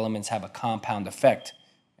four elements have a compound effect,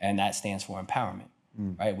 and that stands for empowerment,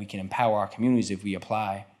 right? We can empower our communities if we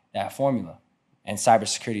apply that formula. And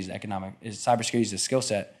cybersecurity is a skill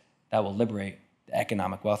set that will liberate the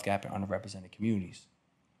economic wealth gap in underrepresented communities.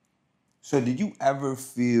 So did you ever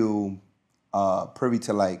feel privy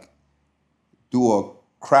to like do a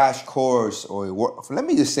crash course or let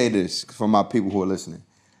me just say this for my people who are listening.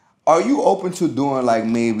 Are you open to doing like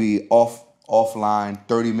maybe offline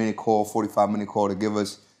 30-minute call, 45-minute call to give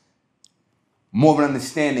us more of an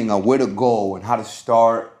understanding of where to go and how to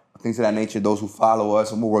start, things of that nature, those who follow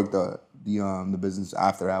us, and we'll work the business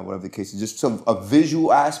after that, whatever the case is. Just a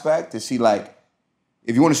visual aspect to see like,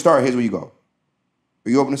 if you want to start, here's where you go. Are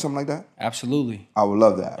you open to something like that? Absolutely. I would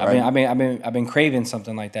love that. Right? I've been craving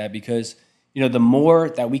something like that, because the more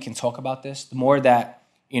that we can talk about this, the more that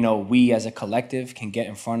we as a collective can get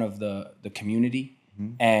in front of the community,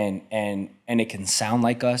 and it can sound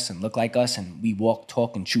like us and look like us, and we walk,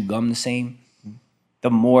 talk, and chew gum the same. The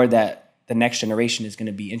more that the next generation is going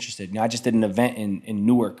to be interested. I just did an event in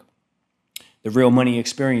Newark, the Real Money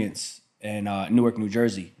Experience in Newark, New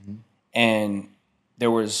Jersey, and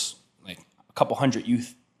there was like a couple hundred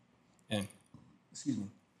youth, and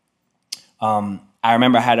I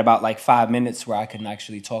remember I had about like 5 minutes where I could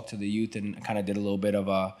actually talk to the youth, and I kind of did a little bit of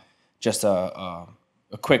a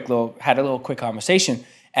quick conversation.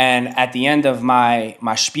 And at the end of my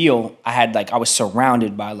spiel, I was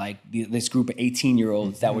surrounded by like this group of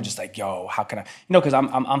 18-year-olds that were just like, yo, how can I, because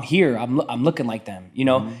I'm here, I'm looking like them,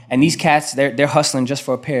 and these cats, they're hustling just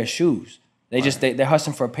for a pair of shoes. They're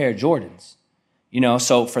hustling for a pair of Jordans,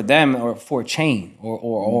 so for them, or for a chain or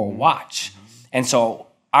a watch. And so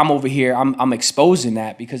I'm over here, I'm exposing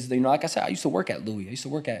that, because like I said, I used to work at Louis, I used to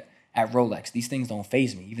work at Rolex. These things don't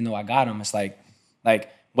faze me, even though I got them. It's like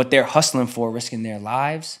what they're hustling for, risking their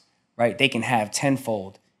lives, right? They can have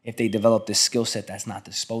tenfold if they develop this skill set that's not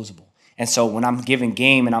disposable. And so when I'm giving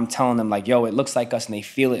game and I'm telling them like, yo, it looks like us, and they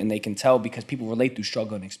feel it and they can tell, because people relate through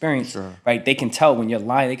struggle and experience, right? They can tell when you're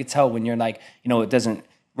lying. They can tell when you're like, it doesn't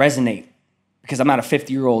resonate, because I'm not a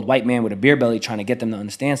 50-year-old white man with a beer belly trying to get them to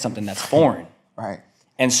understand something that's foreign. Right.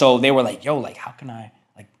 And so they were like, yo, like, how can I,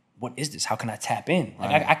 like, what is this? How can I tap in?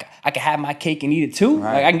 Like, I can have my cake and eat it too.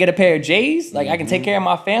 Like, I can get a pair of J's. Like, I can take care of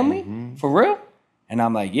my family for real. And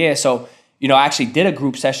I'm like, yeah. So, I actually did a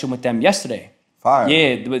group session with them yesterday. Fire.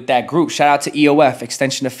 Yeah, with that group. Shout out to EOF,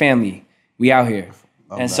 Extension of Family. We out here.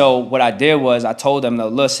 So what I did was I told them,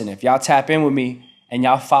 listen, if y'all tap in with me and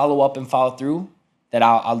y'all follow up and follow through, that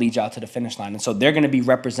I'll lead y'all to the finish line. And so they're going to be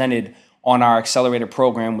represented on our accelerator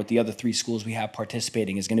program with the other 3 schools we have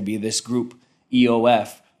participating. Is going to be this group,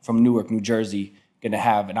 EOF, from Newark, New Jersey, going to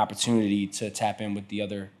have an opportunity to tap in with the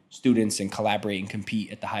other students and collaborate and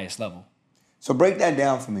compete at the highest level. So break that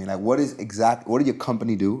down for me. Like, what do your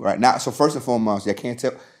company do right now? So first and foremost, I can't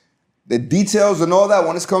tell the details and all that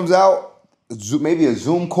when this comes out. Maybe a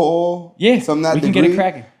Zoom call. Yeah, something that we can get it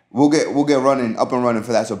cracking. We'll get up and running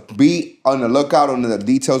for that. So be on the lookout on the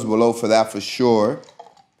details below for that for sure.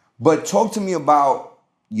 But talk to me about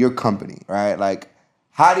your company, right? Like,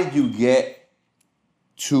 how did you get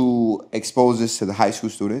to expose this to the high school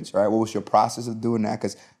students, right? What was your process of doing that?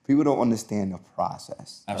 Because people don't understand the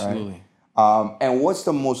process. Absolutely. Right? And what's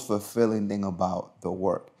the most fulfilling thing about the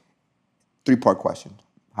work? 3-part question.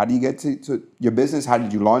 How do you get to your business? How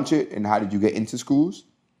did you launch it? And how did you get into schools?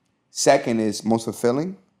 Second is most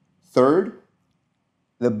fulfilling. Third,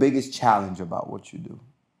 the biggest challenge about what you do.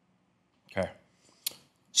 Okay.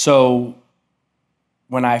 So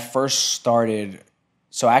when I first started,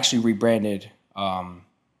 I actually rebranded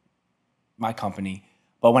my company.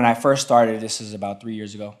 But when I first started, this is about 3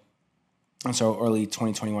 years ago. And so early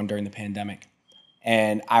 2021 during the pandemic.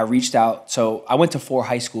 And I reached out. So I went to 4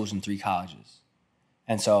 high schools and 3 colleges.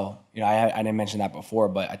 And so, I didn't mention that before,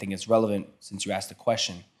 but I think it's relevant since you asked the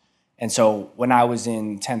question. And so when I was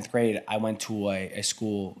in 10th grade, I went to a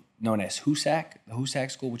school known as HUSAC, the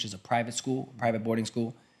HUSAC school, which is a private school, private boarding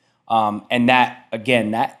school. And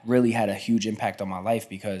that really had a huge impact on my life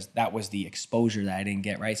because that was the exposure that I didn't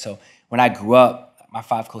get, right? So when I grew up, my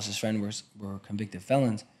 5 closest friends were convicted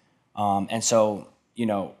felons. And so,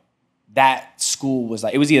 that school was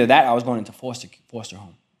like, it was either that or I was going into foster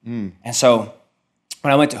home. And so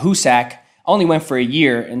when I went to HUSAC, I only went for a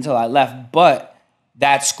year until I left, but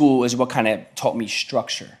that school is what kind of taught me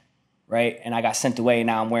structure, right? And I got sent away, and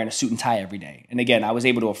now I'm wearing a suit and tie every day. And again, I was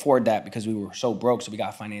able to afford that because we were so broke, so we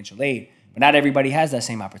got financial aid. But not everybody has that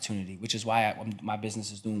same opportunity, which is why my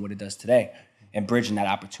business is doing what it does today and bridging that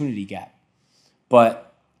opportunity gap.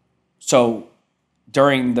 But so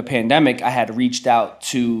during the pandemic, I had reached out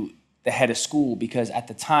to the head of school because at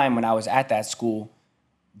the time when I was at that school,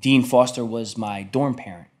 Dean Foster was my dorm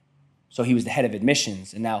parent. So he was the head of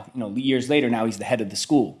admissions. And now, years later, now he's the head of the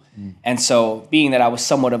school. And so being that I was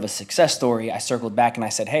somewhat of a success story, I circled back and I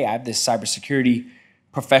said, hey, I have this cybersecurity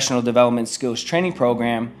professional development skills training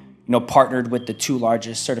program, partnered with the 2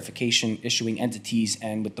 largest certification issuing entities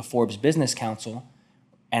and with the Forbes Business Council.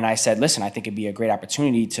 And I said, listen, I think it'd be a great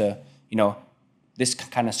opportunity to, this can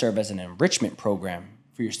kind of serve as an enrichment program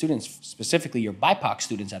for your students, specifically your BIPOC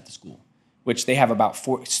students at the school, which they have about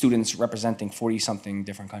 4 students representing 40-something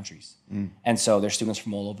different countries. And so there's students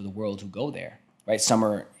from all over the world who go there, right? Some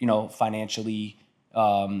are, financially,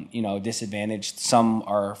 disadvantaged. Some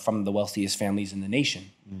are from the wealthiest families in the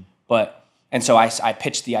nation. And so I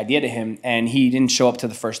pitched the idea to him, and he didn't show up to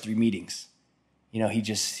the first 3 meetings.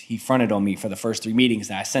 He fronted on me for the first 3 meetings,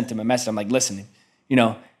 and I sent him a message. I'm like, listen,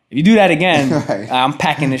 if you do that again, right. I'm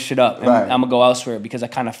packing this shit up and right. I'm gonna go elsewhere because I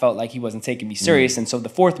kind of felt like he wasn't taking me serious. And so the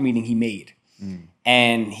 4th meeting he made,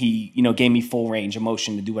 and he, gave me full range of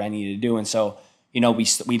motion to do what I needed to do. And so,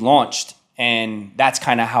 we launched, and that's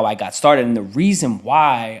kind of how I got started. And the reason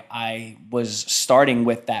why I was starting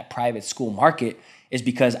with that private school market is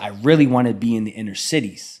because I really want to be in the inner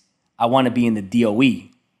cities. I want to be in the DOE.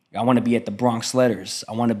 I want to be at the Bronx Letters.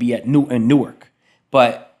 I want to be in Newark.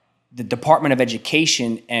 But the Department of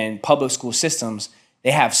Education and public school systems,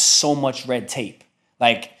 they have so much red tape.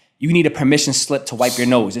 Like, you need a permission slip to wipe your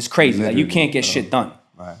nose. It's crazy. Like, you can't get shit done.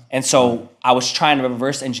 Right. And so I was trying to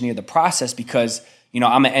reverse engineer the process because,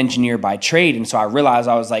 I'm an engineer by trade. And so I realized,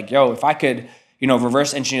 I was like, if I could,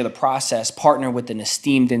 reverse engineer the process, partner with an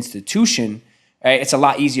esteemed institution, right, it's a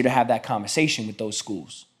lot easier to have that conversation with those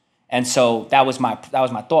schools. And so that was my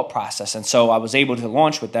thought process. And so I was able to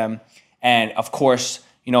launch with them. And of course,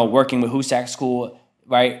 working with HUSAC school,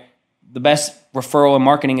 right? The best referral and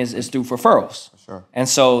marketing is through referrals. Sure. And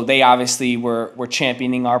so they obviously were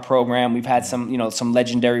championing our program. We've had some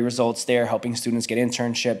legendary results there, helping students get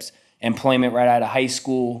internships, employment right out of high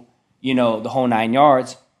school, the whole 9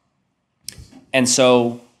 yards. And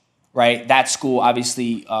so, right, that school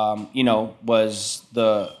obviously, was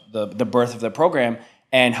the birth of the program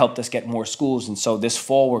and helped us get more schools. And so this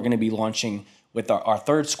fall, we're going to be launching with our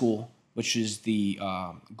 3rd school, which is the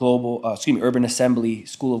Urban Assembly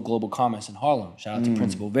School of Global Commerce in Harlem. Shout out to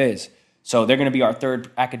Principal Viz. So they're going to be our 3rd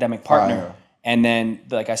academic partner. And then,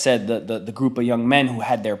 like I said, the group of young men who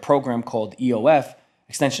had their program called EOF,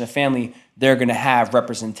 Extension of Family, they're going to have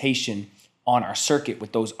representation on our circuit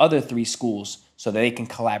with those other 3 schools so that they can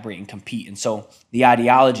collaborate and compete. And so the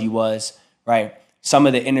ideology was, right, some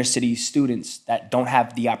of the inner city students that don't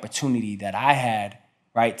have the opportunity that I had,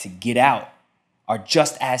 right, to get out are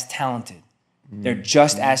just as talented. They're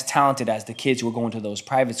just as talented as the kids who were going to those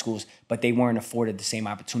private schools, but they weren't afforded the same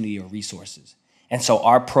opportunity or resources. And so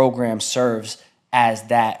our program serves as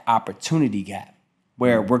that opportunity gap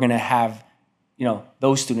where we're going to have,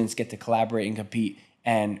 those students get to collaborate and compete,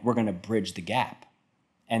 and we're going to bridge the gap.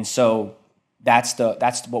 And so that's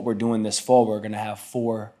what we're doing this fall. We're going to have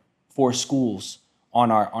four schools on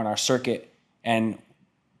our circuit and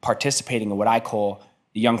participating in what I call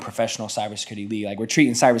the Young Professional Cybersecurity League. Like, we're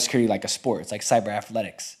treating cybersecurity like a sport. It's like cyber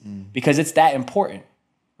athletics because it's that important,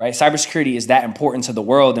 right? Cybersecurity is that important to the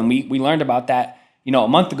world. And we learned about that, a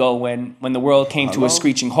month ago when the world came to a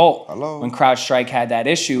screeching halt, when CrowdStrike had that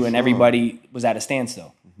issue and everybody was at a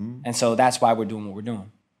standstill. And so that's why we're doing what we're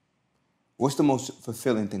doing. What's the most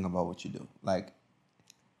fulfilling thing about what you do? Like,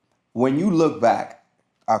 when you look back,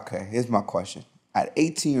 okay, here's my question. At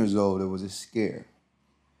 18 years old, there was a scare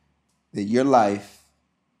that your life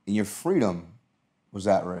and your freedom was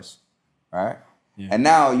at risk, right? Yeah. And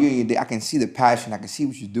now I can see the passion, I can see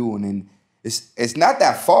what you're doing, and it's not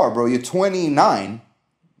that far, bro. You're 29.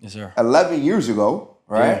 Yes, sir. 11 years ago,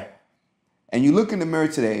 right? Yeah. And you look in the mirror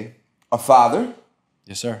today, a father.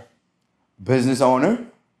 Yes, sir. Business owner.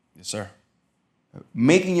 Yes, sir.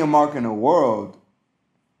 Making your mark in the world.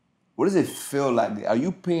 What does it feel like? Are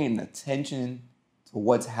you paying attention to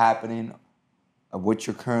what's happening, of what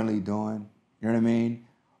you're currently doing? You know what I mean?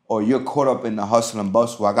 Or you're caught up in the hustle and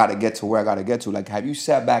bustle. I got to get to where I got to get to. Like, have you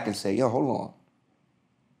sat back and say, yo, hold on.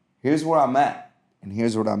 Here's where I'm at, and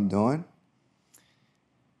here's what I'm doing?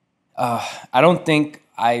 I don't think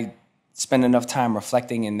I spend enough time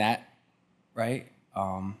reflecting in that, right?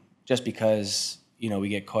 Just because, we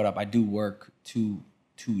get caught up. I do work two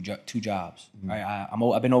jobs, right?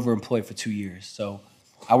 I've been overemployed for 2 years. So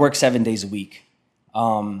I work 7 days a week.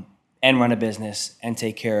 And run a business and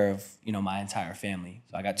take care of, my entire family.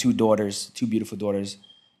 So I got 2 daughters, 2 beautiful daughters,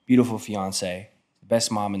 beautiful fiance, the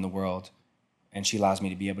best mom in the world. And she allows me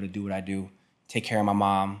to be able to do what I do, take care of my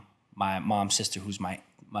mom's sister, who's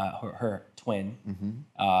her twin.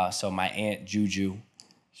 So my aunt Juju,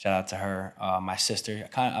 shout out to her, my sister.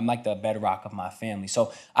 I'm like the bedrock of my family.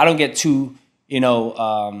 So I don't get too,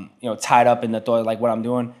 tied up in the thought of like what I'm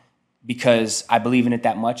doing, because I believe in it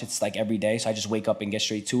that much. It's like every day. So I just wake up and get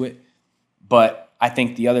straight to it. But I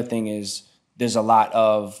think the other thing is there's a lot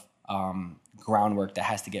of groundwork that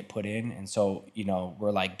has to get put in. And so,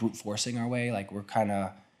 we're like brute forcing our way. Like, we're kind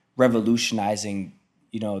of revolutionizing,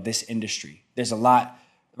 this industry. There's a lot,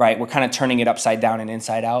 right? We're kind of turning it upside down and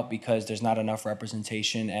inside out because there's not enough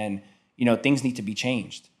representation and, things need to be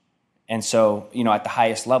changed. And so, at the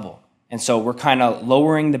highest level. And so we're kind of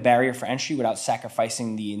lowering the barrier for entry without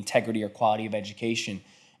sacrificing the integrity or quality of education.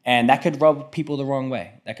 And that could rub people the wrong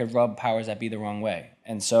way. That could rub powers that be the wrong way.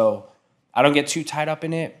 And so I don't get too tied up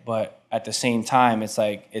in it, but at the same time, it's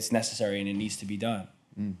like it's necessary and it needs to be done.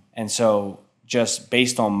 And so just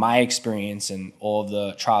based on my experience and all of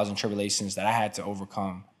the trials and tribulations that I had to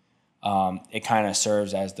overcome, it kind of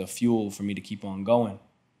serves as the fuel for me to keep on going.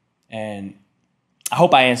 And I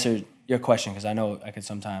hope I answered your question, because I know I could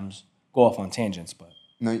sometimes go off on tangents, but.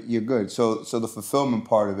 No, you're good. So the fulfillment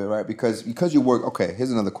part of it, right? Because you work, okay,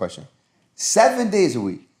 here's another question. 7 days a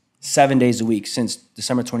week. 7 days a week since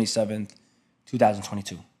December 27th,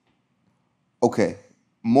 2022. Okay.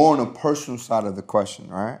 More on the personal side of the question,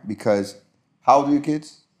 right? Because how old are your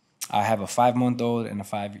kids? I have a 5-month-old and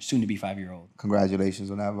a soon to be 5-year-old.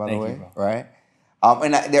 Congratulations on that, by the way. Thank you, bro. Right?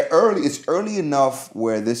 And they're early. It's early enough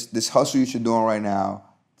where this hustle you're doing right now,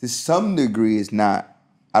 to some degree, is not.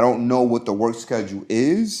 I don't know what the work schedule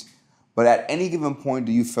is, but at any given point,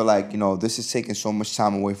 do you feel like, this is taking so much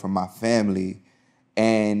time away from my family?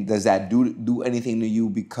 And does that do anything to you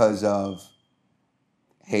because of,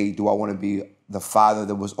 hey, do I want to be the father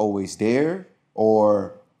that was always there,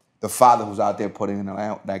 or the father who's out there putting in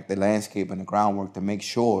the landscape and the groundwork to make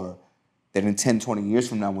sure that in 10, 20 years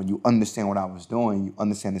from now, when you understand what I was doing, you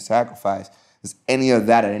understand the sacrifice, does any of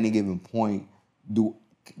that at any given point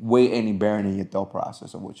weigh any bearing in your thought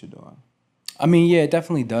process of what you're doing? I mean, yeah, it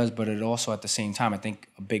definitely does, but it also, at the same time, I think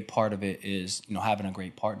a big part of it is, having a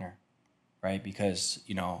great partner, right? Because,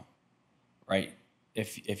 right,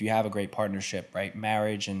 if you have a great partnership, right,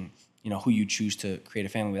 marriage and, who you choose to create a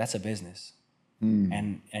family with, that's a business.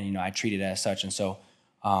 And I treat it as such. And so,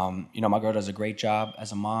 my girl does a great job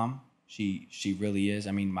as a mom. She really is.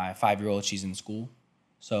 I mean, my 5-year-old, she's in school,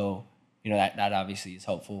 so that obviously is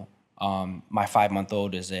helpful. My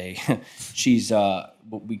 5-month-old is she's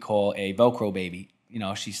what we call a Velcro baby.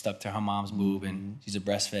 She's stuck to her mom's boob, and she's a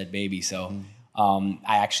breastfed baby. So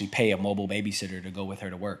I actually pay a mobile babysitter to go with her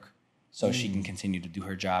to work, so she can continue to do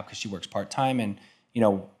her job because she works part-time, and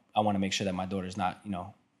I want to make sure that my daughter's not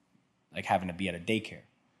like having to be at a daycare.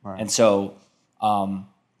 Right. And so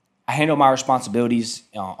I handle my responsibilities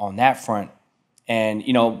on that front. And,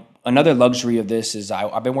 another luxury of this is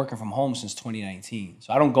I've been working from home since 2019.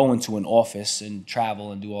 So I don't go into an office and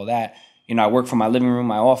travel and do all that. I work from my living room,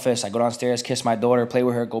 my office. I go downstairs, kiss my daughter, play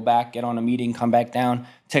with her, go back, get on a meeting, come back down,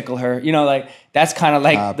 tickle her. Like that's kind of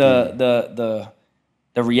like the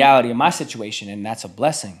reality of my situation. And that's a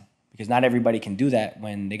blessing because not everybody can do that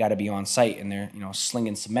when they got to be on site and they're,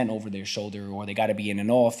 slinging cement over their shoulder, or they got to be in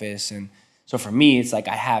an office. And so for me, it's like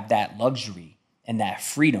I have that luxury and that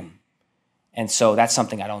freedom. And so that's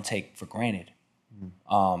something I don't take for granted.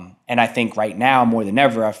 And I think right now, more than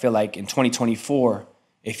ever, I feel like in 2024,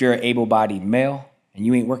 if you're an able-bodied male and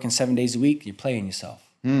you ain't working 7 days a week, you're playing yourself.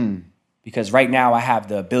 Because right now I have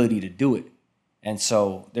the ability to do it. And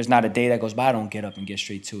so there's not a day that goes by I don't get up and get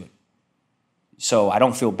straight to it. So I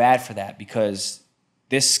don't feel bad for that because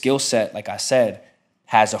this skill set, like I said,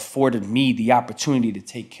 has afforded me the opportunity to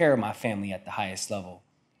take care of my family at the highest level.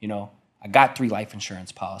 I got 3 life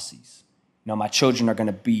insurance policies. My children are going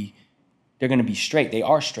to be straight. They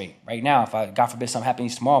are straight. Right now, if God forbid something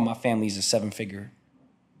happens tomorrow, my family's a 7-figure.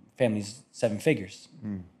 Family's 7 figures.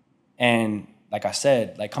 And like I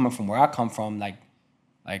said, like coming from where I come from, like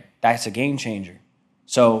that's a game changer.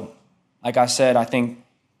 So like I said, I think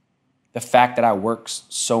the fact that I work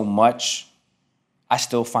so much, I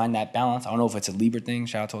still find that balance. I don't know if it's a Libra thing.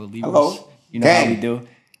 Shout out to all the Libras. Hello. How we do.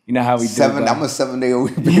 How we do. I'm a 7-day a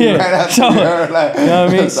week. Yeah. Right after so, her, like, you know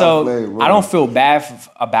what I mean? So playing, I don't feel bad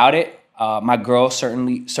about it. My girl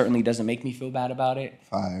certainly doesn't make me feel bad about it.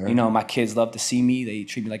 Fire. My kids love to see me. They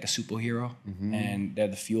treat me like a superhero, and they're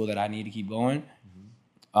the fuel that I need to keep going.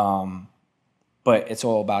 But it's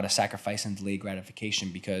all about a sacrifice and delayed gratification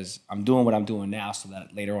because I'm doing what I'm doing now so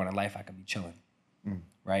that later on in life I could be chilling,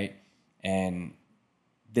 right? And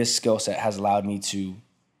this skill set has allowed me to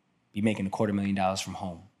be making $250,000 from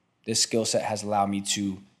home. This skill set has allowed me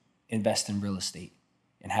to invest in real estate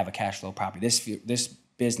and have a cash flow property. This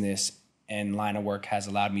business and line of work has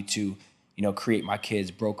allowed me to, create my kids'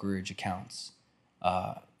 brokerage accounts.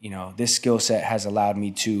 This skill set has allowed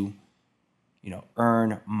me to,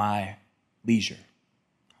 earn my leisure.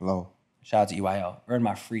 Hello. Shout out to EYL. Earn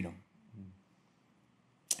my freedom.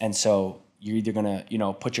 And so you're either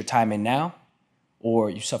gonna, put your time in now,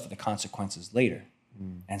 or you suffer the consequences later.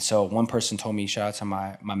 And so one person told me, shout out to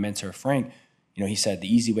my mentor, Frank, he said,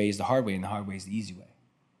 the easy way is the hard way and the hard way is the easy way.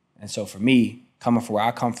 And so for me, coming from where I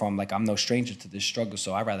come from, like I'm no stranger to this struggle,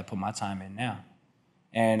 so I'd rather put my time in now.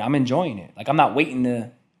 And I'm enjoying it. Like I'm not waiting to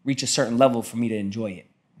reach a certain level for me to enjoy it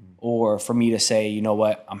or for me to say, you know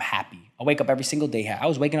what, I'm happy. I wake up every single day. I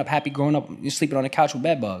was waking up happy growing up, sleeping on the couch with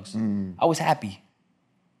bed bugs. I was happy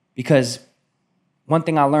because one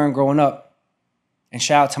thing I learned growing up, and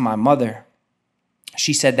shout out to my mother,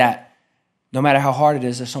 she said that no matter how hard it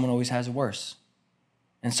is, someone always has it worse.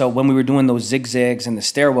 And so when we were doing those zigzags in the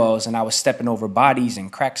stairwells and I was stepping over bodies and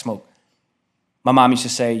crack smoke, my mom used to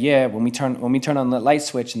say, yeah, when we turn on the light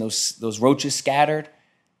switch and those roaches scattered,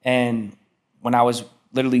 and when I was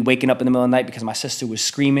literally waking up in the middle of the night because my sister was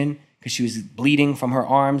screaming because she was bleeding from her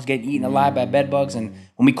arms, getting eaten alive by bed bugs, and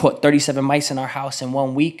when we caught 37 mice in our house in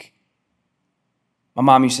 1 week, my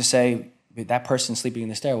mom used to say, that person sleeping in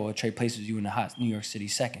the stairwell will trade places with you in the hot New York City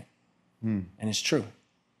second. And it's true.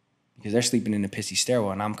 Because they're sleeping in the pissy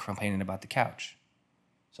stairwell and I'm complaining about the couch.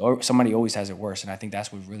 So somebody always has it worse, and I think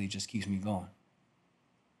that's what really just keeps me going.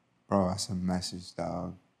 Bro, that's a message,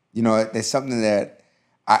 dog. There's something that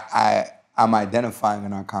I'm identifying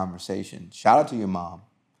in our conversation. Shout out to your mom.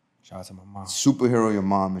 Shout out to my mom. Superhero your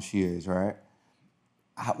mom as she is, right?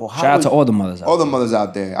 Shout out to all the mothers out there. All the mothers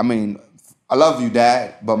out there. I mean, I love you,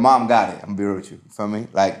 Dad, but Mom got it. I'm gonna be real with you. You feel me?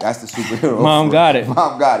 Like, that's the superhero. Mom got it.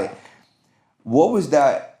 Mom got it. What was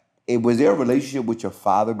that? Was there a relationship with your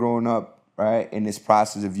father growing up, right? In this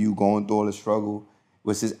process of you going through all the struggle?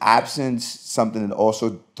 Was his absence something that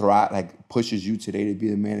also pushes you today to be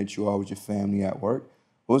the man that you are with your family at work?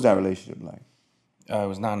 What was that relationship like? It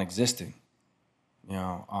was non-existent.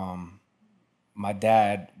 My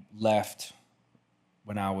dad left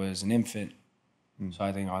when I was an infant. So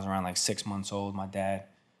I think I was around like 6 months old. My dad,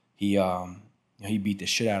 he beat the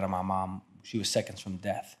shit out of my mom. She was seconds from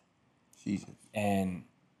death. Jesus. And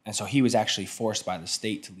so he was actually forced by the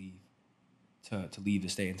state to leave. to leave the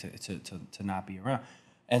state and to not be around.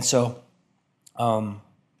 And so,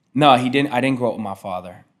 no, he didn't. I didn't grow up with my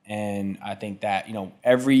father, and I think that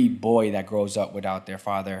every boy that grows up without their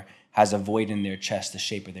father has a void in their chest the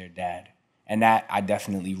shape of their dad, and that I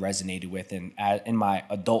definitely resonated with, and in my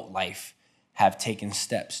adult life have taken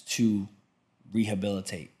steps to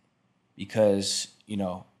rehabilitate, because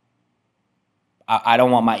I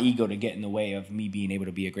don't want my ego to get in the way of me being able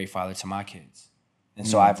to be a great father to my kids. And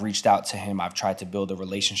so I've reached out to him. I've tried to build a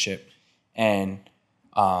relationship. And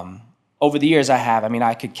over the years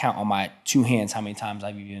I could count on my two hands how many times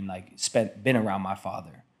I've even been around my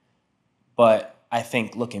father. But I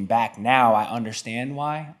think looking back now, I understand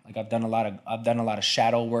why. I've done a lot of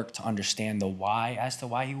shadow work to understand the why as to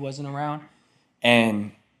why he wasn't around.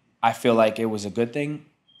 And I feel like it was a good thing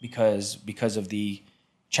because of the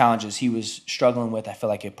challenges he was struggling with. I feel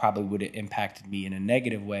like it probably would have impacted me in a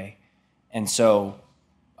negative way. And so,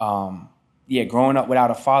 growing up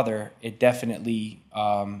without a father, it definitely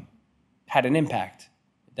had an impact.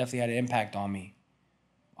 It definitely had an impact on me.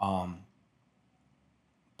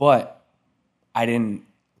 But I didn't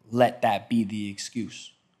let that be the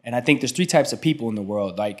excuse. And I think there's three types of people in the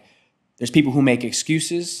world. There's people who make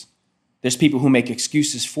excuses. There's people who make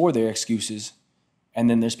excuses for their excuses. And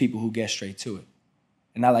then there's people who get straight to it.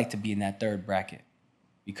 And I like to be in that third bracket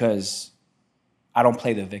because I don't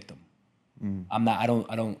play the victim. I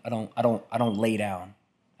don't lay down.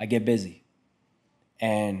 I get busy.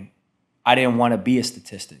 And I didn't want to be a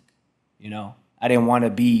statistic, I didn't want to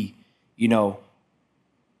be,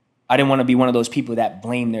 I didn't want to be one of those people that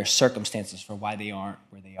blame their circumstances for why they aren't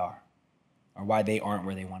where they are or why they aren't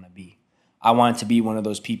where they want to be. I wanted to be one of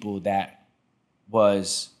those people that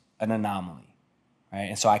was an anomaly. Right.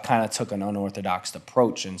 And so I kind of took an unorthodox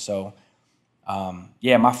approach. And so,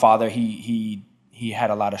 my father, he had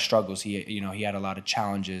a lot of struggles. He had a lot of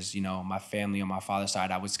challenges. My family on my father's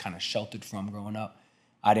side, I was kind of sheltered from growing up.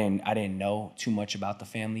 I didn't know too much about the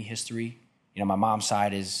family history. My mom's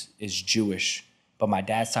side is Jewish, but my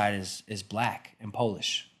dad's side is Black and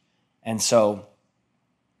Polish. And so,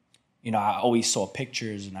 I always saw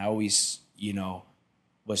pictures and I always,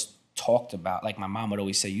 was talked about. My mom would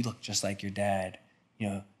always say, "You look just like your dad.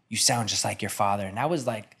 You sound just like your father." And I was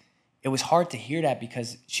it was hard to hear that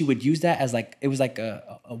because she would use that as it was like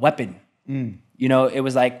a weapon. It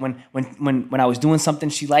was like when I was doing something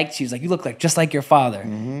she liked, she was like, "You look just like your father."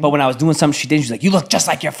 But when I was doing something she didn't, she was like, "You look just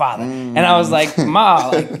like your father." And I was like,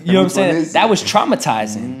 "Ma," you know what I'm saying? That was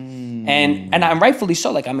traumatizing. And I'm rightfully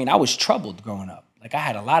so. I was troubled growing up. I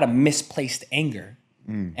had a lot of misplaced anger.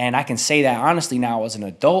 And I can say that honestly now as an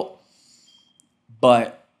adult,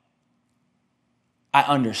 but I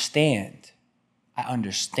understand.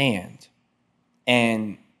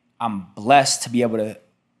 And I'm blessed to be able to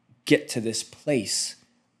get to this place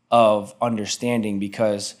of understanding,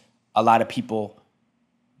 because a lot of people,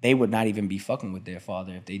 they would not even be fucking with their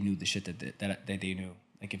father if they knew the shit that they knew.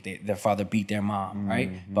 If their father beat their mom,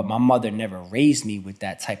 right? But my mother never raised me with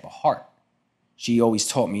that type of heart. She always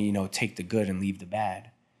taught me, take the good and leave the bad.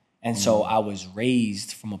 And so I was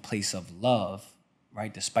raised from a place of love,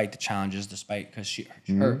 right? Despite the challenges, because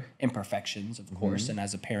her imperfections, of course. And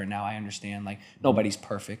as a parent now, I understand nobody's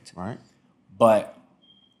perfect. Right. But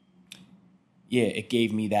yeah, it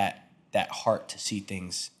gave me that heart to see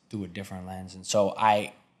things through a different lens. And so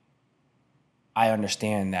I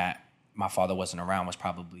understand that my father wasn't around was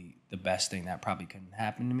probably the best thing that probably couldn't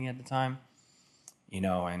happen to me at the time.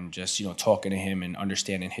 And just, talking to him and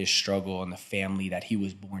understanding his struggle and the family that he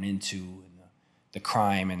was born into and the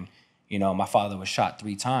crime. And, my father was shot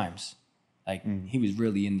 3 times. He was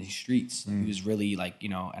really in the streets. He was really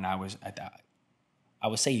and I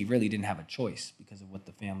would say he really didn't have a choice because of what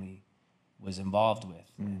the family was involved with.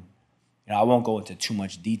 And, I won't go into too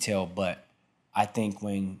much detail, but I think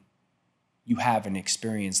when you have an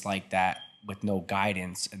experience like that with no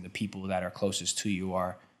guidance and the people that are closest to you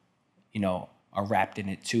are wrapped in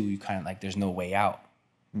it too, you kind of there's no way out.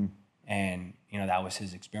 And, that was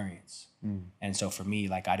his experience. And so for me,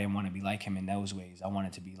 I didn't want to be like him in those ways. I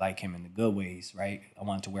wanted to be like him in the good ways, right? I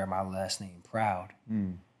wanted to wear my last name proud.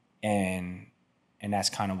 And that's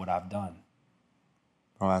kind of what I've done.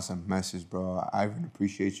 Bro, that's a message, bro. I even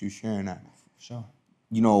appreciate you sharing that. Sure.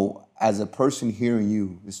 As a person hearing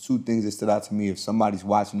you, there's 2 things that stood out to me. If somebody's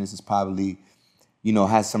watching this, is probably,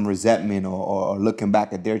 has some resentment or looking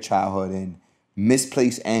back at their childhood and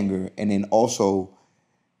misplaced anger, and then also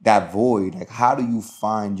that void. How do you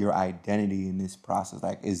find your identity in this process?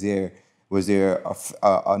 Was there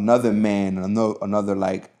another man, another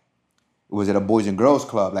was it a Boys and Girls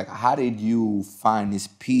Club? How did you find this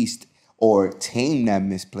peace or tame that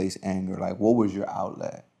misplaced anger? What was your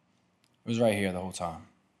outlet? It was right here the whole time.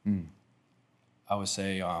 I would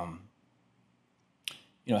say,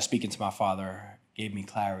 speaking to my father gave me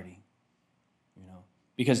clarity,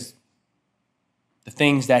 because the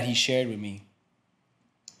things that he shared with me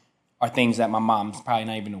are things that my mom's probably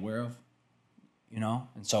not even aware of, and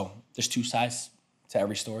so there's two sides to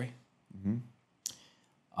every story.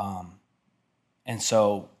 And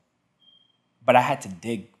so, but I had to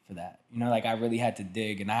dig for that, I really had to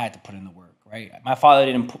dig and I had to put in the work, right? My father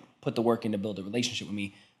didn't put the work in to build a relationship with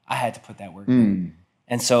me. I had to put that work in.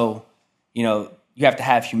 And so, you have to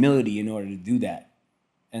have humility in order to do that.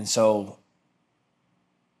 And so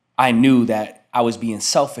I knew that I was being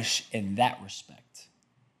selfish in that respect.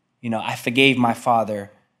 I forgave my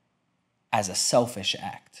father as a selfish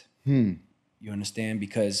act. You understand?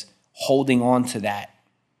 Because holding on to that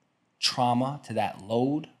trauma, to that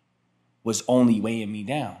load, was only weighing me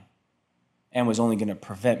down and was only going to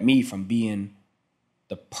prevent me from being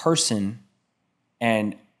the person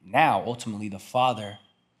and now ultimately the father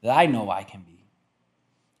that I know I can be.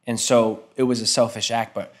 And so it was a selfish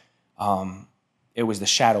act, but it was the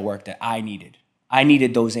shadow work that I needed. I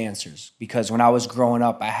needed those answers because when I was growing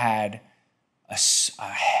up, I had a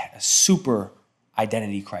super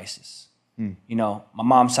identity crisis. My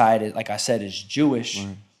mom's side, like I said, is Jewish,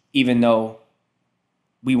 even though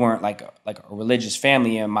we weren't like a religious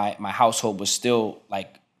family, and my household was still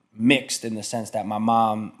like mixed in the sense that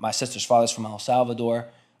my sister's father's from El Salvador.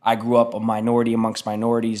 I grew up a minority amongst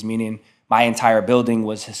minorities, meaning my entire building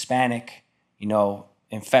was Hispanic,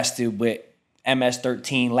 infested with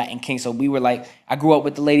MS-13, Latin King. So we were like, I grew up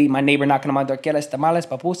with the lady, my neighbor knocking on my door, ¿Quieres tamales,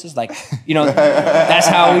 papusas? Like, that's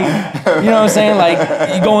how we, what I'm saying?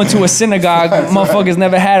 Like, you go into a synagogue, motherfuckers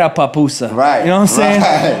never had a papusa. Right. You know what I'm saying?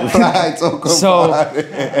 Right. So,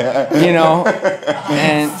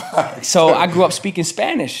 and so I grew up speaking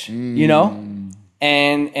Spanish, and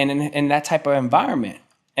in that type of environment.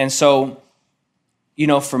 And so,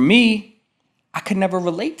 for me, I could never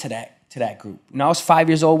relate to that group. I was 5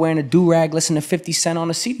 years old wearing a do-rag, listening to 50 Cent on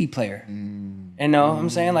a CD player. And I'm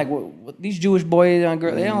saying, like, what these Jewish boys and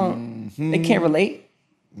girls, they can't relate.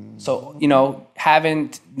 So,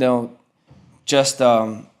 having, just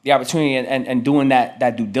the opportunity and doing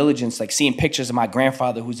that due diligence, like seeing pictures of my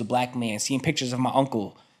grandfather who's a black man, seeing pictures of my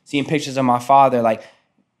uncle, seeing pictures of my father, like,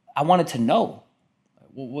 I wanted to know,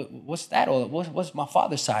 what's that? Or what's my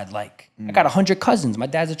father's side like? I got 100 cousins. My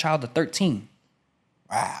dad's a child of 13.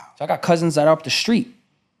 Wow. So I got cousins that are up the street.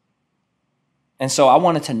 And so I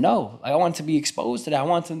wanted to know. Like, I wanted to be exposed to that. I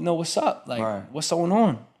wanted to know what's up. Like, what's going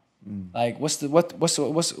on? Like,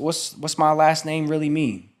 what's my last name really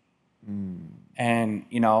mean? And,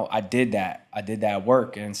 I did that. I did that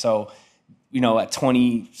work. And so, at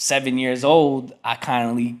 27 years old, I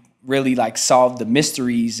kind of really like solved the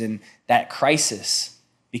mysteries and that crisis.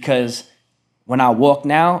 Because when I walk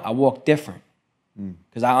now, I walk different.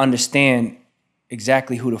 Because I understand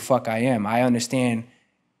exactly who the fuck I am. I understand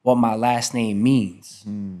what my last name means.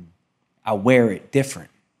 I wear it different,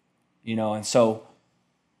 and so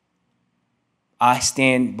I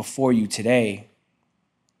stand before you today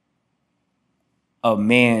a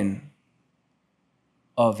man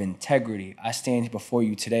of integrity. I stand before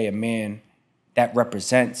you today a man that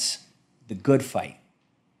represents the good fight,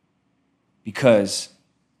 because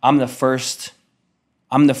I'm the first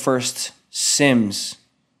Sims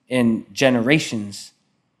in generations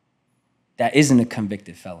that isn't a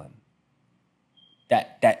convicted felon,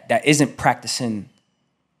 that isn't practicing,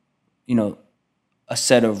 a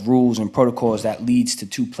set of rules and protocols that leads to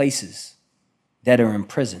two places that are in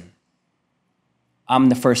prison. I'm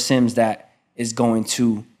the first Sims that is going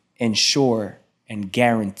to ensure and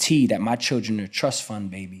guarantee that my children are trust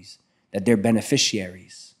fund babies, that they're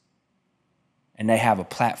beneficiaries, and they have a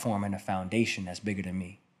platform and a foundation that's bigger than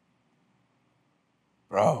me.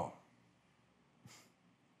 Bro.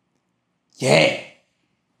 Yeah.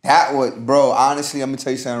 That was, bro, honestly, I'm going to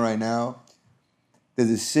tell you something right now. The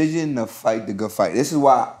decision to fight the good fight. This is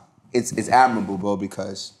why it's admirable, bro,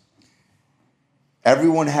 because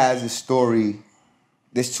everyone has a story.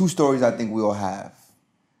 There's two stories I think we all have.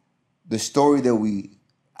 The story that we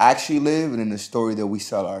actually live and then the story that we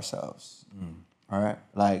sell ourselves. All right?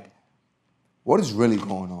 Like, what is really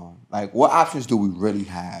going on? Like, what options do we really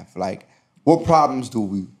have? Like, what problems do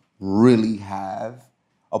we really have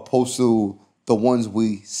opposed to the ones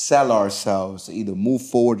we sell ourselves to either move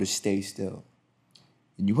forward or stay still?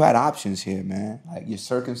 And you had options here, man. Like your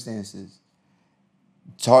circumstances,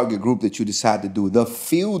 target group that you decide to do, the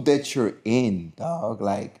field that you're in, dog.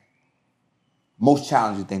 Like, most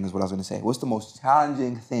challenging thing is what I was going to say. What's the most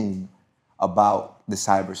challenging thing about the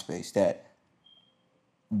cyberspace that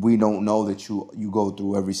we don't know that you go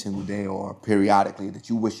through every single day or periodically that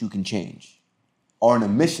you wish you can change or on a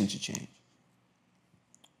mission to change?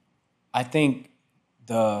 I think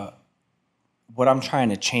what I'm trying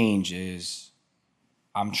to change is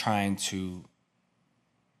I'm trying to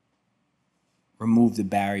remove the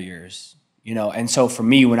barriers, you know. And so for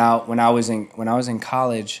me, when I was in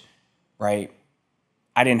college, right,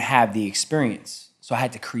 I didn't have the experience, so I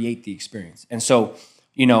had to create the experience. And so,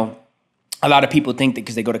 you know, a lot of people think that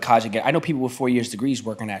because they go to college and I know people with 4 years degrees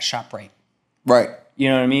working at ShopRite. Right. You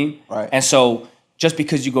know what I mean? Right. And so just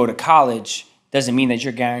because you go to college doesn't mean that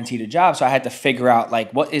you're guaranteed a job. So I had to figure out,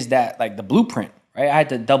 like, what is that, like, the blueprint, right? I had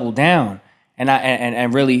to double down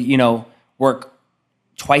and really, you know, work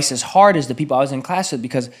twice as hard as the people I was in class with,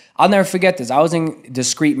 because I'll never forget this. I was in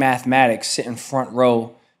discrete mathematics, sitting front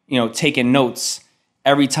row, you know, taking notes.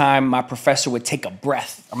 Every time my professor would take a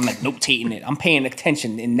breath, I'm like notating it. I'm paying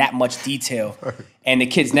attention in that much detail. And the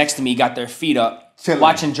kids next to me got their feet up,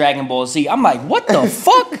 watching Dragon Ball Z. I'm like, what the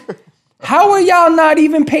fuck? How are y'all not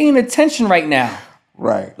even paying attention right now?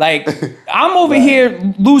 Right. Like, I'm over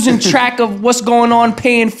here losing track of what's going on,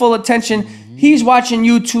 paying full attention. He's watching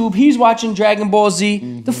YouTube. He's watching Dragon Ball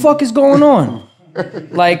Z. The fuck is going on?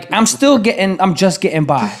 Like, I'm just getting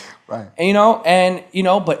by. Right. And, you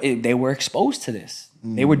know, but they were exposed to this.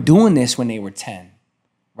 They were doing this when they were 10,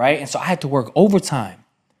 right? And so I had to work overtime.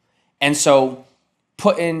 And so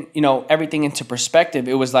putting, you know, everything into perspective,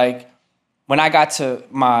 it was like when I got to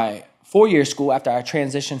my 4-year school after I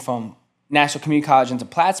transitioned from National Community College into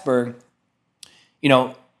Plattsburgh, you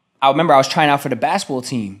know, I remember I was trying out for the basketball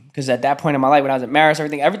team because at that point in my life, when I was at Marist,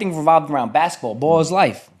 everything revolved around basketball. Ball is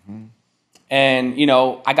life. And, you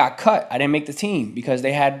know, I got cut. I didn't make the team because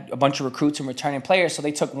they had a bunch of recruits and returning players. So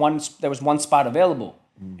they took there was one spot available.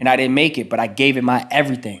 And I didn't make it, but I gave it my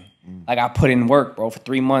everything. Like, I put in work, bro, for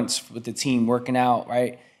 3 months with the team working out,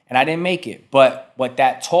 right? And I didn't make it. But what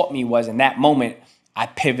that taught me was, in that moment, I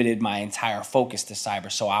pivoted my entire focus to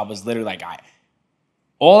cyber. So I was literally like,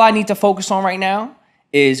 all I need to focus on right now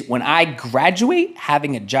is when I graduate,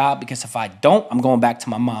 having a job, because if I don't, I'm going back to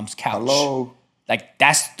my mom's couch. Hello. Like,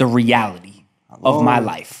 that's the reality of my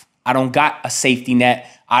life. I don't got a safety net.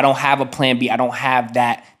 I don't have a plan B. I don't have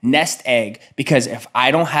that nest egg, because if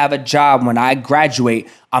I don't have a job when I graduate,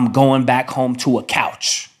 I'm going back home to a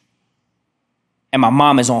couch. And my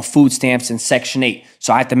mom is on food stamps in Section 8,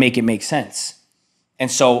 so I have to make it make sense. And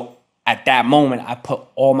so at that moment, I put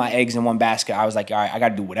all my eggs in one basket. I was like, all right, I got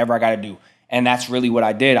to do whatever I got to do. And that's really what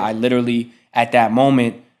I did. I literally, at that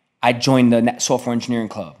moment, I joined the software engineering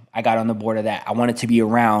club. I got on the board of that. I wanted to be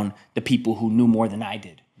around the people who knew more than I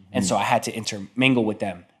did. And so I had to intermingle with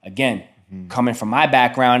them. Again, coming from my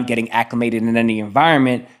background, getting acclimated in any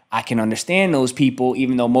environment, I can understand those people,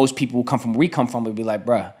 even though most people who come from where we come from would be like,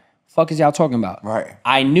 bruh, fuck is y'all talking about? Right.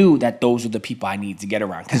 I knew that those were the people I need to get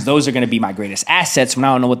around, because those are going to be my greatest assets when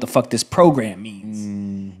I don't know what the fuck this program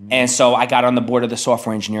means. And so I got on the board of the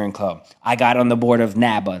Software Engineering Club. I got on the board of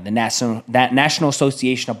NABA, the National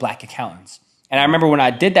Association of Black Accountants. And I remember when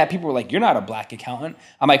I did that, people were like, you're not a black accountant.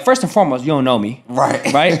 I'm like, first and foremost, you don't know me.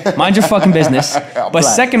 Right. Right? Mind your fucking business. But black.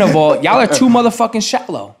 Second of all, y'all are too motherfucking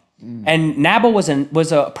shallow. And NABA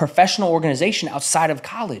was a professional organization outside of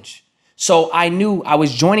college. So I knew I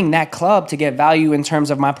was joining that club to get value in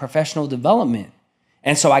terms of my professional development.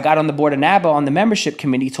 And so I got on the board of NABA on the membership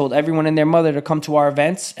committee, told everyone and their mother to come to our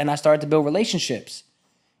events, and I started to build relationships.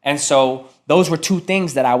 And so those were two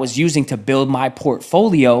things that I was using to build my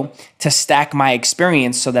portfolio, to stack my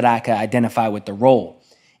experience so that I could identify with the role.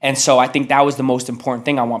 And so I think that was the most important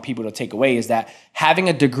thing I want people to take away, is that having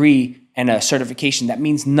a degree and a certification, that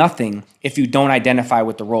means nothing if you don't identify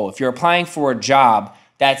with the role. If you're applying for a job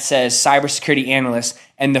that says cybersecurity analyst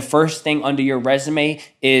and the first thing under your resume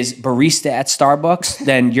is barista at Starbucks,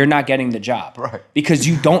 then you're not getting the job. Right. Because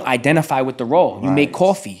you don't identify with the role. You make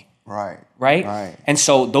coffee. Right? And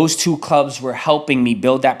so those two clubs were helping me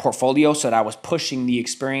build that portfolio, so that I was pushing the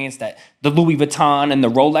experience, that the Louis Vuitton and the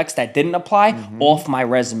Rolex that didn't apply off my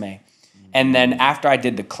resume. And then after I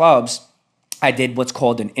did the clubs, I did what's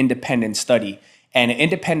called an independent study. And an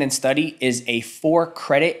independent study is a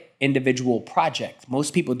 4-credit individual project.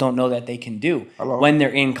 Most people don't know that they can do. When they're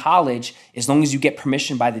in college, as long as you get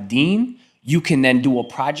permission by the dean, you can then do a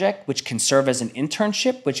project which can serve as an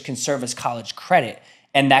internship, which can serve as college credit.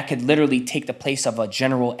 And that could literally take the place of a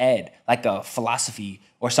general ed, like a philosophy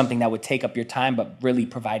or something that would take up your time but really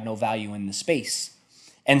provide no value in the space.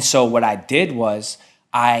 And so what I did was,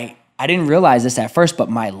 I didn't realize this at first, but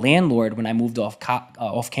my landlord, when I moved off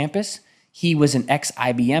campus, he was an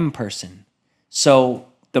ex-IBM person. So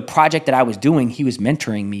the project that I was doing, he was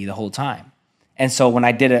mentoring me the whole time. And so when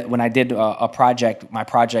I did a project, my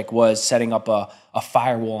project was setting up a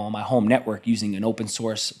firewall on my home network using an open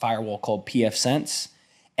source firewall called pfSense.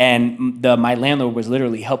 And my landlord was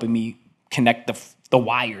literally helping me connect the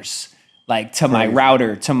wires, like to my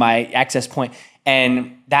router, to my access point.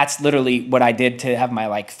 And that's literally what I did to have my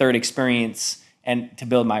like third experience and to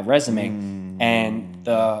build my resume. And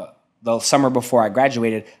the summer before I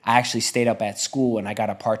graduated, I actually stayed up at school and I got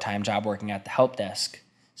a part-time job working at the help desk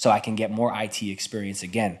so I can get more IT experience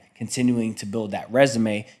again, continuing to build that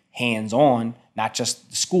resume hands-on, not just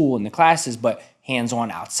the school and the classes, but hands-on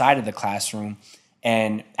outside of the classroom.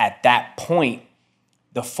 And at that point,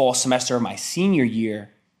 the fall semester of my senior year,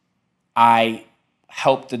 I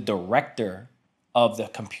helped the director of the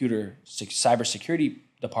computer cybersecurity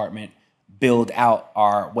department build out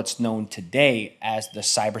what's known today as the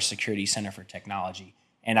Cybersecurity Center for Technology.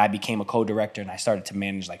 And I became a co-director and I started to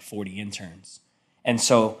manage like 40 interns. And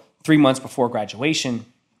so 3 months before graduation,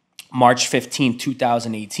 March 15,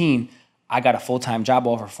 2018, I got a full-time job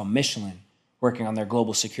offer from Michelin working on their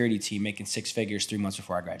global security team, making 6 figures 3 months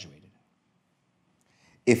before I graduated.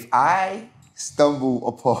 If I stumble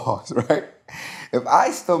upon, right? If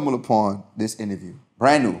I stumble upon this interview,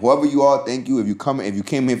 brand new, whoever you are, thank you. If you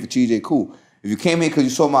came here for TJ, cool. If you came here because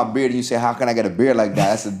you saw my beard and you say, how can I get a beard like that?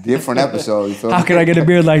 That's a different episode. You feel How can I get a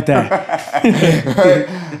beard like that?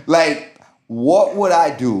 Right? Like, what would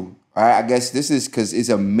I do? All right, I guess this is because it's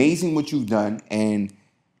amazing what you've done, and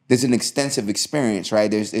there's an extensive experience,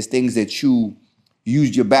 right? There's things that you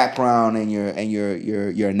used your background and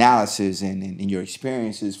your analysis and your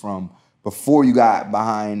experiences from before you got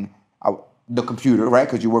behind the computer, right?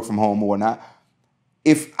 Because you work from home or whatnot.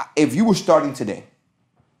 If you were starting today,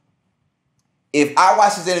 if I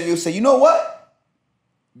watch this interview and say, you know what?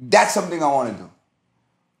 That's something I want to do.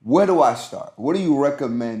 Where do I start? What do you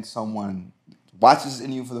recommend someone watches this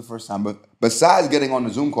interview for the first time? But besides getting on the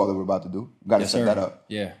Zoom call that we're about to do, we got to set that up.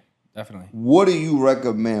 Yeah, definitely. What do you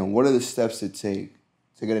recommend? What are the steps to take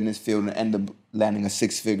to get in this field and end up landing a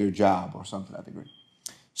 6-figure job or something at the degree?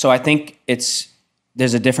 So I think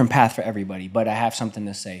there's a different path for everybody, but I have something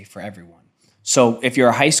to say for everyone. So if you're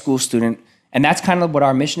a high school student, and that's kind of what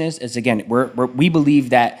our mission is again, we believe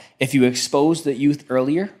that if you expose the youth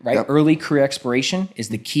earlier, right? Yep. Early career exploration is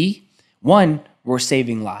the key. One, we're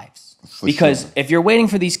saving lives. Because if you're waiting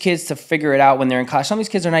for these kids to figure it out when they're in college, some of these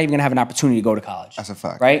kids are not even gonna have an opportunity to go to college. That's a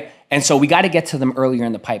fact. Right? And so we gotta get to them earlier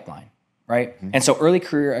in the pipeline, right? Mm-hmm. And so early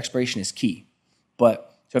career exploration is key.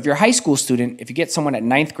 So if you're a high school student, if you get someone at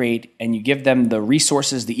 9th grade and you give them the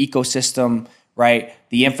resources, the ecosystem, right,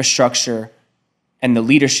 the infrastructure, and the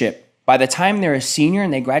leadership, by the time they're a senior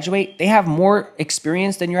and they graduate, they have more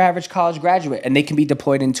experience than your average college graduate, and they can be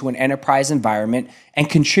deployed into an enterprise environment and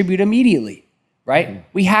contribute immediately, right? Mm-hmm.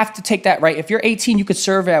 We have to take that, right? If you're 18, you could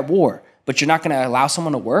serve at war, but you're not gonna allow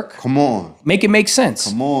someone to work? Come on. Make it make sense.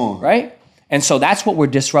 Come on. Right? And so that's what we're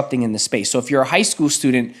disrupting in the space. So if you're a high school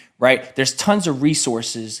student, right, there's tons of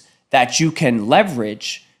resources that you can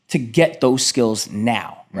leverage to get those skills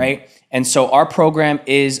now, right? And so our program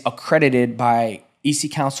is accredited by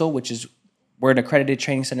EC Council, we're an accredited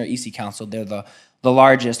training center, EC Council. They're the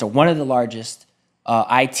largest, or one of the largest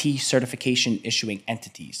IT certification issuing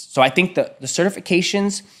entities. So I think the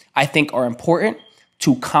certifications, I think, are important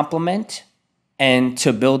to complement and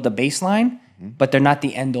to build the baseline, but they're not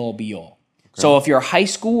the end all be all. Okay. So if you're a high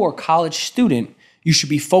school or college student, you should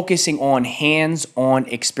be focusing on hands-on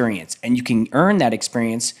experience, and you can earn that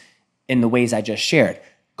experience in the ways I just shared.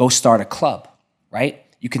 Go start a club, right?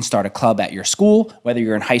 You can start a club at your school, whether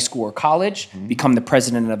you're in high school or college, become the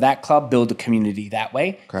president of that club, build a community that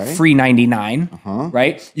way. Okay. Free 99,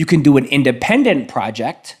 right? You can do an independent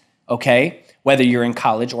project, okay? Whether you're in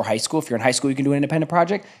college or high school. If you're in high school, you can do an independent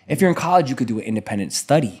project. If you're in college, you could do an independent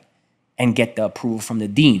study and get the approval from the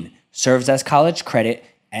dean. Serves as college credit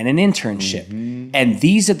and an internship. And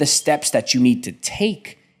these are the steps that you need to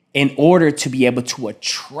take in order to be able to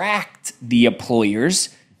attract the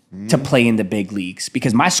employers to play in the big leagues.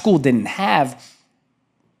 Because my school didn't have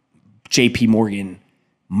JP Morgan,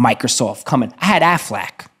 Microsoft coming. I had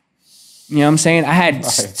Aflac. You know what I'm saying? I had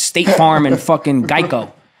State Farm and fucking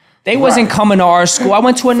Geico. They wasn't coming to our school. I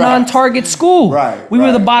went to a non-target school. We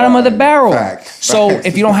were the bottom of the barrel. So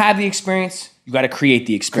if you don't have the experience, you got to create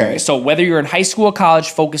the experience. So whether you're in high school or college,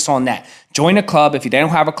 focus on that. Join a club. If you don't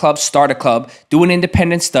have a club, start a club. Do an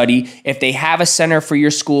independent study. If they have a center for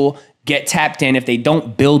your school, get tapped in. If they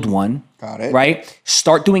don't, build one. Got it. Right?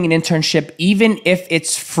 Start doing an internship, even if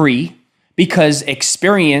it's free, because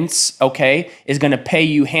experience, okay, is going to pay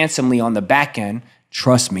you handsomely on the back end.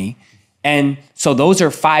 Trust me. And so those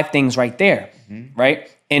are 5 things right there,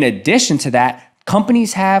 right? In addition to that,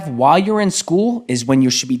 companies have while you're in school is when you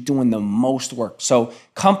should be doing the most work. So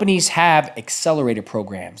companies have accelerator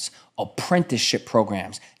programs, apprenticeship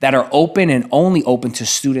programs that are open and only open to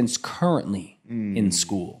students currently in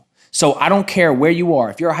school. So I don't care where you are.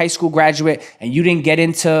 If you're a high school graduate and you didn't get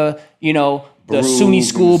into, the SUNY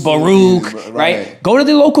school, Baruch, right? Go to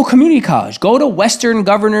the local community college. Go to Western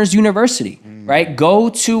Governors University, right? Go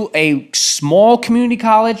to a small community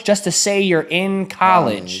college just to say you're in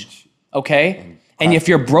college. Okay? And if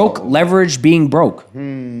you're broke, leverage being broke.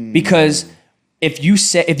 Because if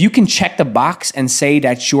you can check the box and say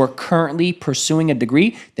that you're currently pursuing a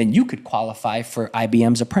degree, then you could qualify for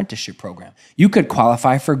IBM's apprenticeship program. You could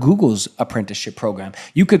qualify for Google's apprenticeship program.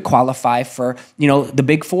 You could qualify for, the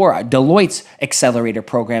Big Four, Deloitte's accelerator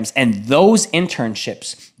programs. And those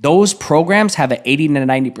internships, those programs have an 80 to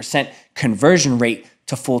 90% conversion rate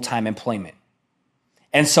to full-time employment.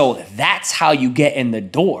 And so that's how you get in the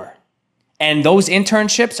door. And those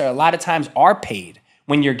internships are a lot of times are paid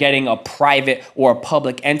when you're getting a private or a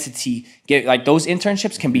public entity. Like those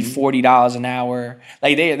internships can be $40 an hour.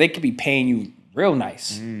 Like they could be paying you real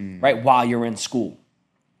nice, right, while you're in school.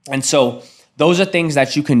 And so those are things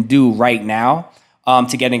that you can do right now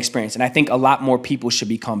to get an experience. And I think a lot more people should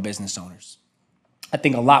become business owners. I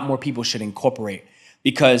think a lot more people should incorporate,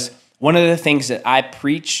 because one of the things that I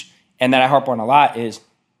preach and that I harp on a lot is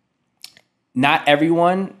not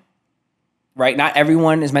everyone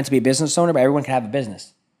is meant to be a business owner, but everyone can have a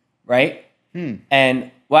business, right?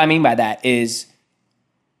 And what I mean by that is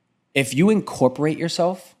if you incorporate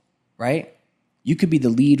yourself, right, you could be the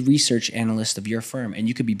lead research analyst of your firm and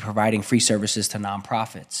you could be providing free services to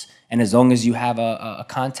nonprofits. And as long as you have a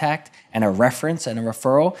contact and a reference and a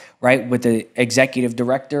referral, right, with the executive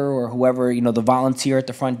director or whoever, the volunteer at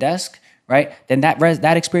the front desk, right, then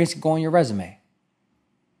that experience can go on your resume.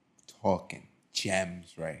 Talking.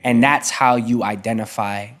 Gems, right? And that's how you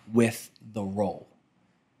identify with the role.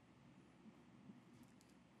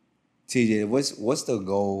 TJ, what's the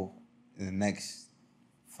goal in the next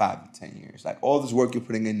 5 to 10 years? Like all this work you're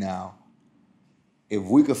putting in now, if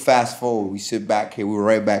we could fast forward, we sit back here, we're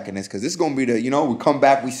right back in this, because this is going to be we come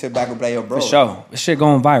back, we sit back and play, yo, bro. For sure. This shit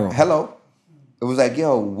going viral. Hello. It was like,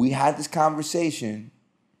 yo, we had this conversation.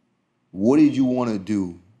 What did you want to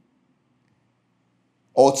do?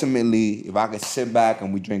 Ultimately, if I could sit back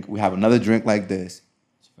and we have another drink like this,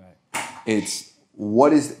 it's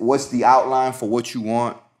what's the outline for what you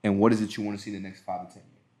want and what is it you want to see in the next 5 to 10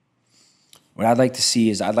 years? What I'd like to see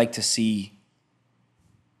is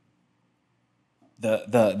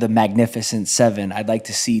the Magnificent Seven. I'd like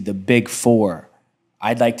to see the Big Four.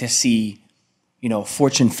 I'd like to see,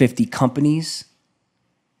 Fortune 50 companies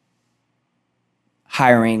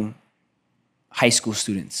hiring high school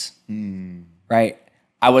students, right?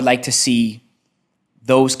 I would like to see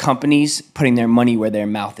those companies putting their money where their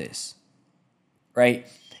mouth is, right?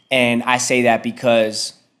 And I say that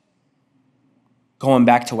because going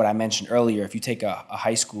back to what I mentioned earlier, if you take a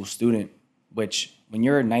high school student, which when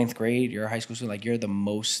you're in 9th grade, you're a high school student, like you're the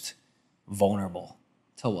most vulnerable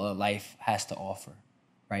to what life has to offer,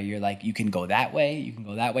 right? You're like, you can go that way,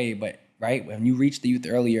 but right, when you reach the youth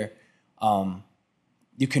earlier,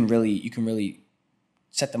 you can really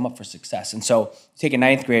set them up for success. And so you take a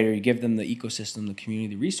 9th grader, you give them the ecosystem, the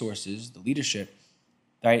community, the resources, the leadership,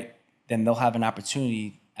 right? Then they'll have an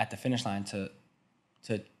opportunity at the finish line to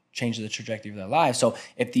change the trajectory of their lives. So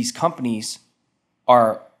if these companies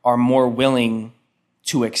are more willing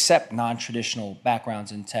to accept non-traditional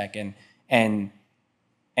backgrounds in tech and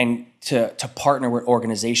to partner with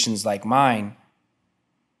organizations like mine,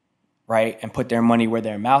 right, and put their money where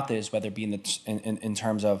their mouth is, whether it be in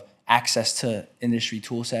terms of access to industry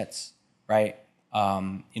tool sets, right?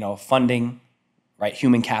 Funding, right?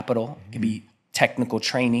 Human capital, it can be technical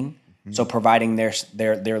training. So providing their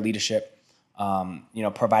leadership,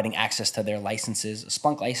 providing access to their licenses. A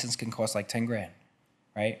Splunk license can cost like 10 grand,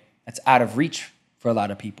 right? That's out of reach for a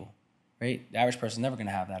lot of people, right? The average person's never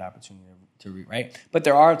gonna have that opportunity to read, right? But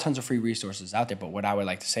there are tons of free resources out there. But what I would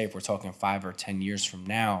like to say, if we're talking 5 or 10 years from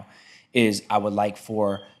now, is I would like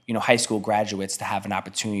for high school graduates to have an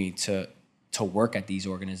opportunity to work at these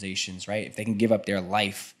organizations, right? If they can give up their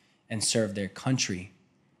life and serve their country,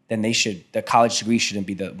 then the college degree shouldn't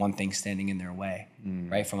be the one thing standing in their way,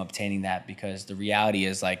 right, from obtaining that. Because the reality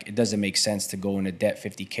is, like, it doesn't make sense to go into debt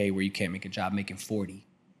 $50K where you can't make a job making 40.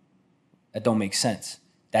 That don't make sense.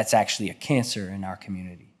 That's actually a cancer in our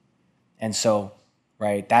community. And so,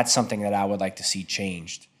 right, that's something that I would like to see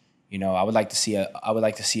changed. I would like to see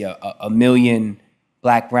a million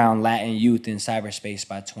Black, brown, Latin youth in cyberspace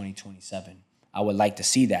by 2027. I would like to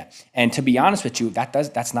see that. And to be honest with you,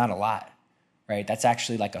 that's not a lot, right? That's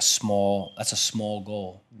actually like a small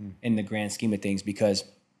goal in the grand scheme of things, because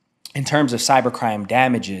in terms of cybercrime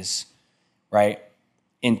damages, right?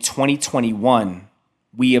 In 2021,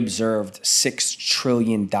 we observed $6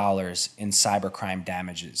 trillion in cybercrime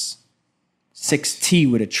damages. 6T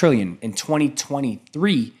with a trillion. In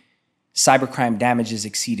 2023, cybercrime damages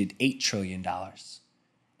exceeded $8 trillion.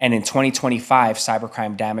 And in 2025,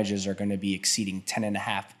 cybercrime damages are going to be exceeding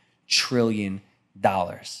 $10.5 trillion.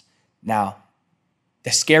 Now,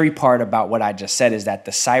 the scary part about what I just said is that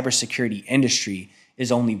the cybersecurity industry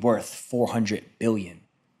is only worth $400 billion.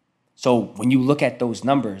 So when you look at those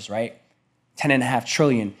numbers, right, 10.5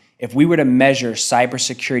 trillion, if we were to measure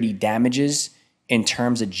cybersecurity damages in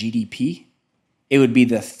terms of GDP, it would be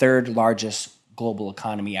the third largest global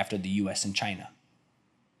economy after the US and China.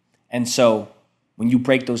 And so when you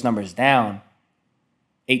break those numbers down,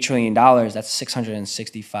 $8 trillion, that's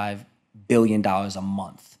 $665 billion a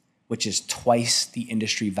month, which is twice the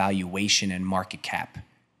industry valuation and market cap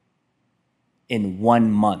in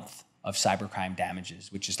 1 month of cybercrime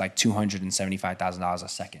damages, which is like $275,000 a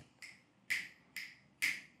second.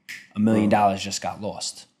 $1 million just got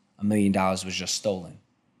lost. $1 million was just stolen.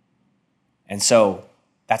 And so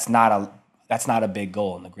that's not a big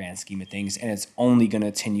goal in the grand scheme of things, and it's only going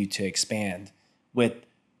to continue to expand with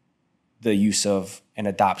the use of and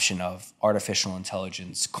adoption of artificial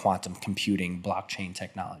intelligence, quantum computing, blockchain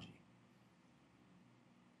technology.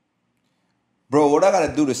 Bro, what I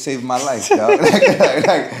gotta do to save my life, dog? Look,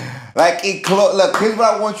 here's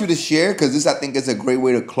what I want you to share, because this I think is a great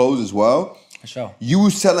way to close as well. For sure. You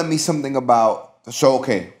was telling me something about, so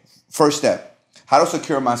okay, first step, how to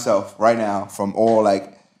secure myself right now from all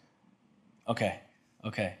like. Okay.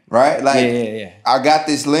 Right? Like, yeah. I got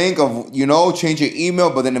this link of, change your email,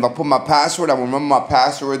 but then if I put my password, I remember my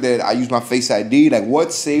password, that I use my Face ID. Like,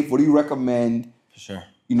 what's safe? What do you recommend? For sure.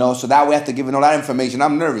 So that way I have to give it all that information.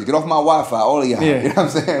 I'm nervous. Get off my Wi-Fi, all of y'all. Yeah. You know what I'm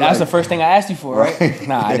saying? That's the first thing I asked you for, right?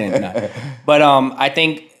 Nah, I didn't. Nah. But I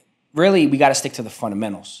think really we got to stick to the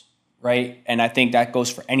fundamentals, right? And I think that goes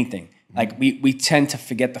for anything. Like we tend to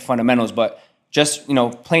forget the fundamentals, but just,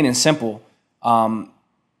 plain and simple,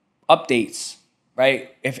 updates,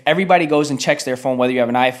 right? If everybody goes and checks their phone, whether you have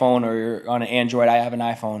an iPhone or you're on an Android, I have an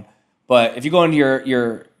iPhone. But if you go into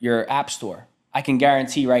your app store, I can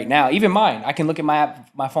guarantee right now, even mine, I can look at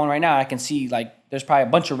my phone right now and I can see like there's probably a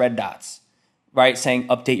bunch of red dots, right? Saying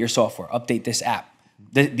update your software, update this app.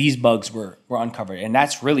 These bugs were uncovered. And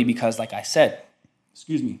that's really because, like I said,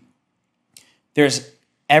 there's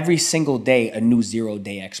every single day a new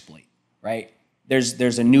 0-day exploit, right?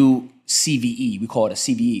 There's a new CVE, we call it a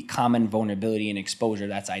CVE, common vulnerability and exposure,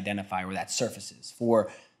 that's identified where that surfaces for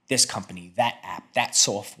this company, that app, that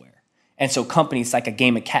software. And so companies, like a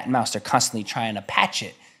game of cat and mouse, they're constantly trying to patch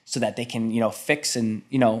it so that they can, fix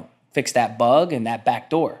that bug and that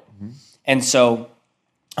backdoor. And so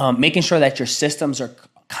making sure that your systems are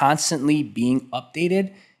constantly being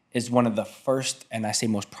updated is one of the first, and I say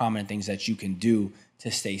most prominent things that you can do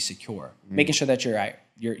to stay secure. Making sure that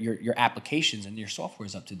your applications and your software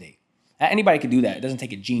is up to date. Anybody can do that. It doesn't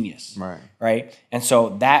take a genius, right? And so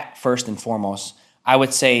that first and foremost, I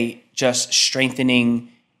would say just strengthening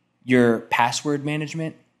your password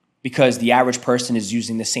management, because the average person is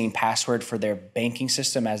using the same password for their banking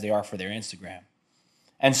system as they are for their Instagram.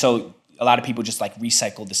 And so a lot of people just like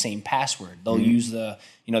recycle the same password. They'll use their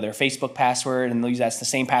Facebook password, and they'll use that's the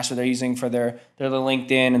same password they're using for their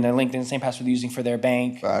LinkedIn, and their LinkedIn the same password they're using for their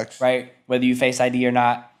bank. Facts. Right? Whether you Face ID or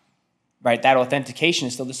not, right? That authentication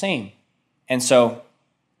is still the same. And so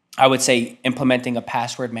I would say implementing a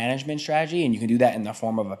password management strategy, and you can do that in the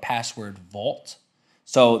form of a password vault.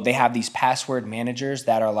 So they have these password managers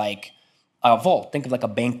that are like a vault. Think of like a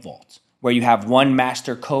bank vault where you have one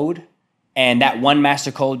master code, and that one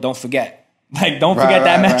master code, don't forget. Don't forget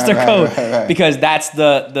that master code, because that's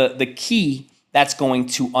the key that's going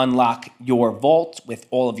to unlock your vault with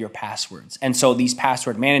all of your passwords. And so these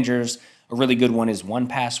password managers, a really good one is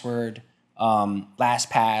 1Password,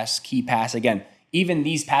 LastPass, KeyPass. Again, even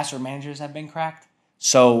these password managers have been cracked.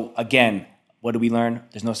 So again, what do we learn?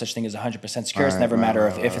 There's no such thing as 100% secure. It's never a matter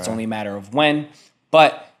of if, it's only a matter of when.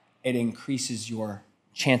 But it increases your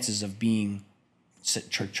chances of being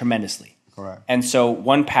tremendously. Correct. And so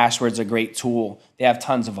 1Password's a great tool. They have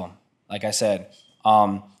tons of them, like I said.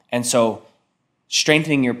 And so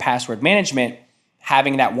strengthening your password management,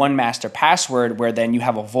 having that one master password where then you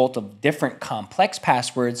have a vault of different complex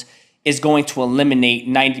passwords is going to eliminate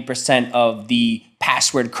 90% of the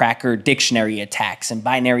password cracker dictionary attacks and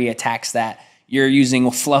binary attacks that you're using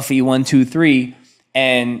fluffy 1, 2, 3,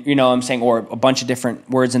 and or a bunch of different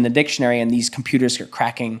words in the dictionary, and these computers are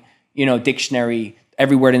cracking, dictionary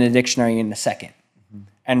every word in the dictionary in a second.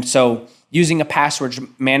 And so using a password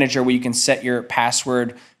manager where you can set your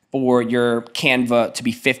password for your Canva to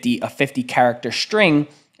be a 50 character string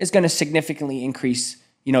is going to significantly increase,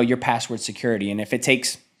 your password security. And if it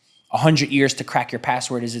takes 100 years to crack your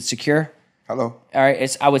password, is it secure? Hello. All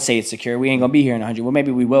right. I would say it's secure. We ain't going to be here in 100. Well,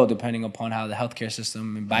 maybe we will, depending upon how the healthcare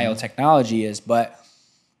system and biotechnology is. But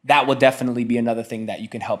that will definitely be another thing that you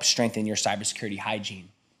can help strengthen your cybersecurity hygiene.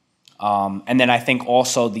 And then I think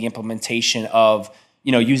also the implementation of,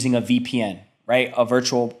 using a VPN, right? A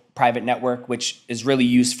virtual private network, which is really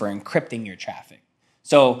used for encrypting your traffic.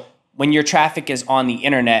 So when your traffic is on the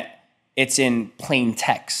internet, it's in plain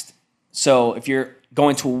text. So if you're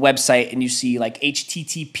going to a website and you see like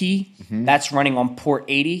HTTP, that's running on port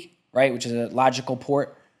 80, right? Which is a logical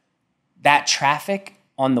port. That traffic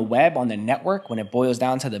on the web, on the network, when it boils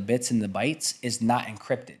down to the bits and the bytes, is not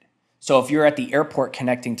encrypted. So if you're at the airport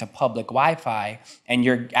connecting to public Wi-Fi and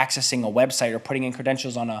you're accessing a website or putting in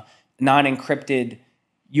credentials on a non-encrypted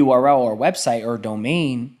URL or website or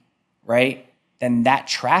domain, right? Then that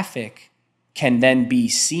traffic can then be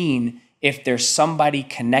seen if there's somebody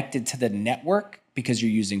connected to the network because you're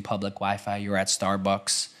using public Wi-Fi, you're at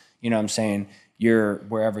Starbucks, you know what I'm saying? You're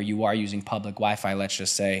wherever you are using public Wi-Fi, let's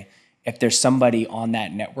just say. If there's somebody on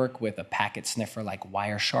that network with a packet sniffer like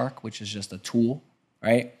Wireshark, which is just a tool,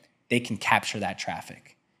 right? They can capture that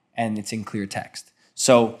traffic and it's in clear text.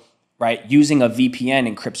 So, right, using a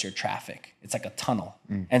VPN encrypts your traffic. It's like a tunnel.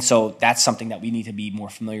 And so that's something that we need to be more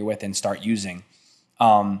familiar with and start using.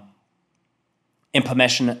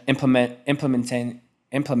 Implementing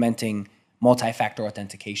multi-factor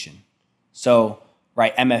authentication. So,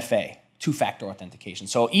 right, MFA, two-factor authentication.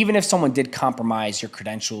 So even if someone did compromise your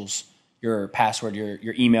credentials, your password,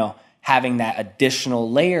 your email, having that additional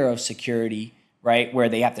layer of security, right, where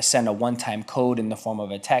they have to send a one-time code in the form of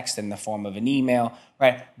a text, in the form of an email,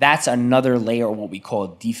 right? That's another layer of what we call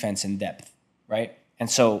defense in depth, right? And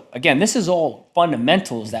so, again, this is all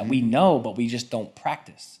fundamentals that we know, but we just don't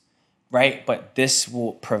practice, right? But this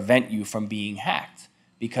will prevent you from being hacked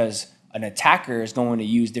because an attacker is going to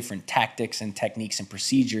use different tactics and techniques and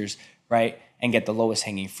procedures, right, and get the lowest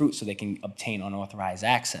hanging fruit so they can obtain unauthorized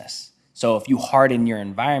access. So if you harden your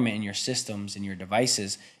environment and your systems and your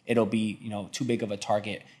devices, it'll be, too big of a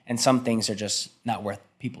target. And some things are just not worth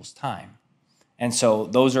people's time. And so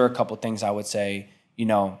those are a couple things I would say,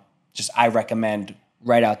 I recommend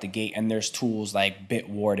right out the gate. And there's tools like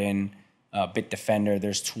Bitwarden, Bitdefender.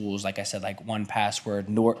 There's tools, like I said, like 1Password,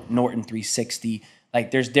 Norton 360.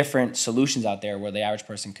 Like there's different solutions out there where the average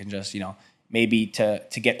person can just, maybe to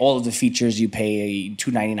get all of the features, you pay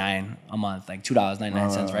 $2.99 a month, like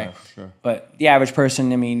 $2.99, right? Sure. But the average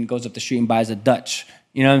person, goes up the street and buys a Dutch.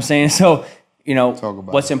 You know what I'm saying? So,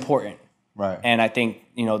 what's important. Right. And I think,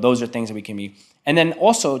 those are things that we can be. And then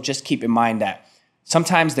also just keep in mind that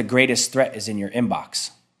sometimes the greatest threat is in your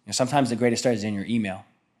inbox. Sometimes the greatest threat is in your email.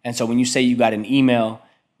 And so when you say you got an email,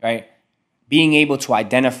 right, being able to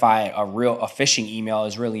identify a phishing email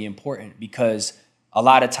is really important because a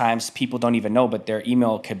lot of times people don't even know, but their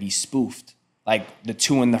email could be spoofed. Like the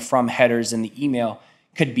to and the from headers in the email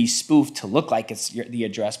could be spoofed to look like it's the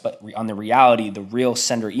address, but on the reality, the real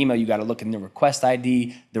sender email, you got to look in the request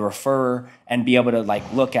ID, the referrer, and be able to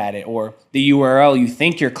look at it. Or the URL you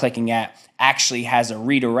think you're clicking at actually has a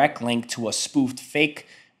redirect link to a spoofed fake,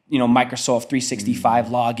 Microsoft 365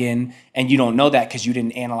 login, and you don't know that because you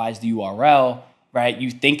didn't analyze the URL. Right?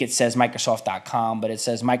 You think it says Microsoft.com, but it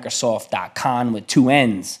says Microsoft.com with two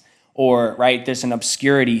N's. Or, right, there's an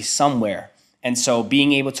obscurity somewhere. And so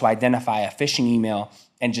being able to identify a phishing email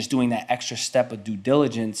and just doing that extra step of due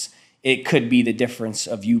diligence, it could be the difference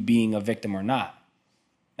of you being a victim or not.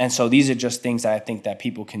 And so these are just things that I think that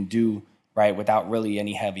people can do, right, without really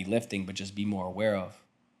any heavy lifting, but just be more aware of.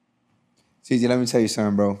 CJ, let me tell you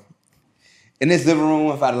something, bro. In this living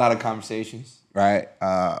room, I've had a lot of conversations, right?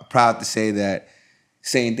 Proud to say that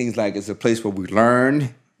saying things like it's a place where we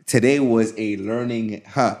learn. Today was a learning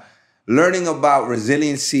about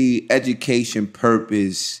resiliency, education,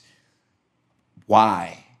 purpose,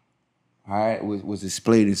 why. All right, was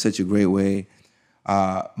displayed in such a great way.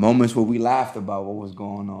 Moments where we laughed about what was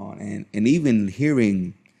going on, and even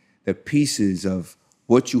hearing the pieces of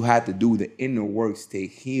what you had to do, the inner works to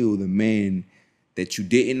heal the man that you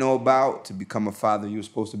didn't know about to become a father you were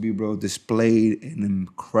supposed to be, bro, displayed an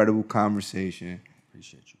incredible conversation.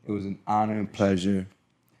 Appreciate you, It bro. was an honor and pleasure.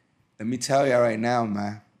 Let me tell y'all right now,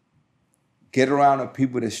 man, get around the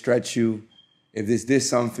people that stretch you. If this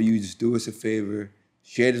something for you, just do us a favor.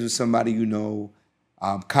 Share this with somebody you know.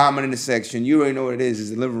 Comment in the section. You already know what it is. It's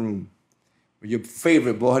the living room. With your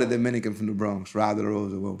favorite boy, the Dominican from the Bronx, Rob the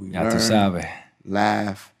Rose, of what we learn,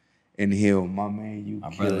 laugh, and heal. My man, you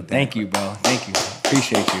brother. Thank you, bro. Thank you.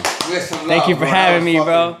 Appreciate you. Listen, Thank you for having me,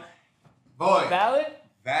 bro. Boy. Valid?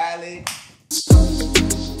 Valid.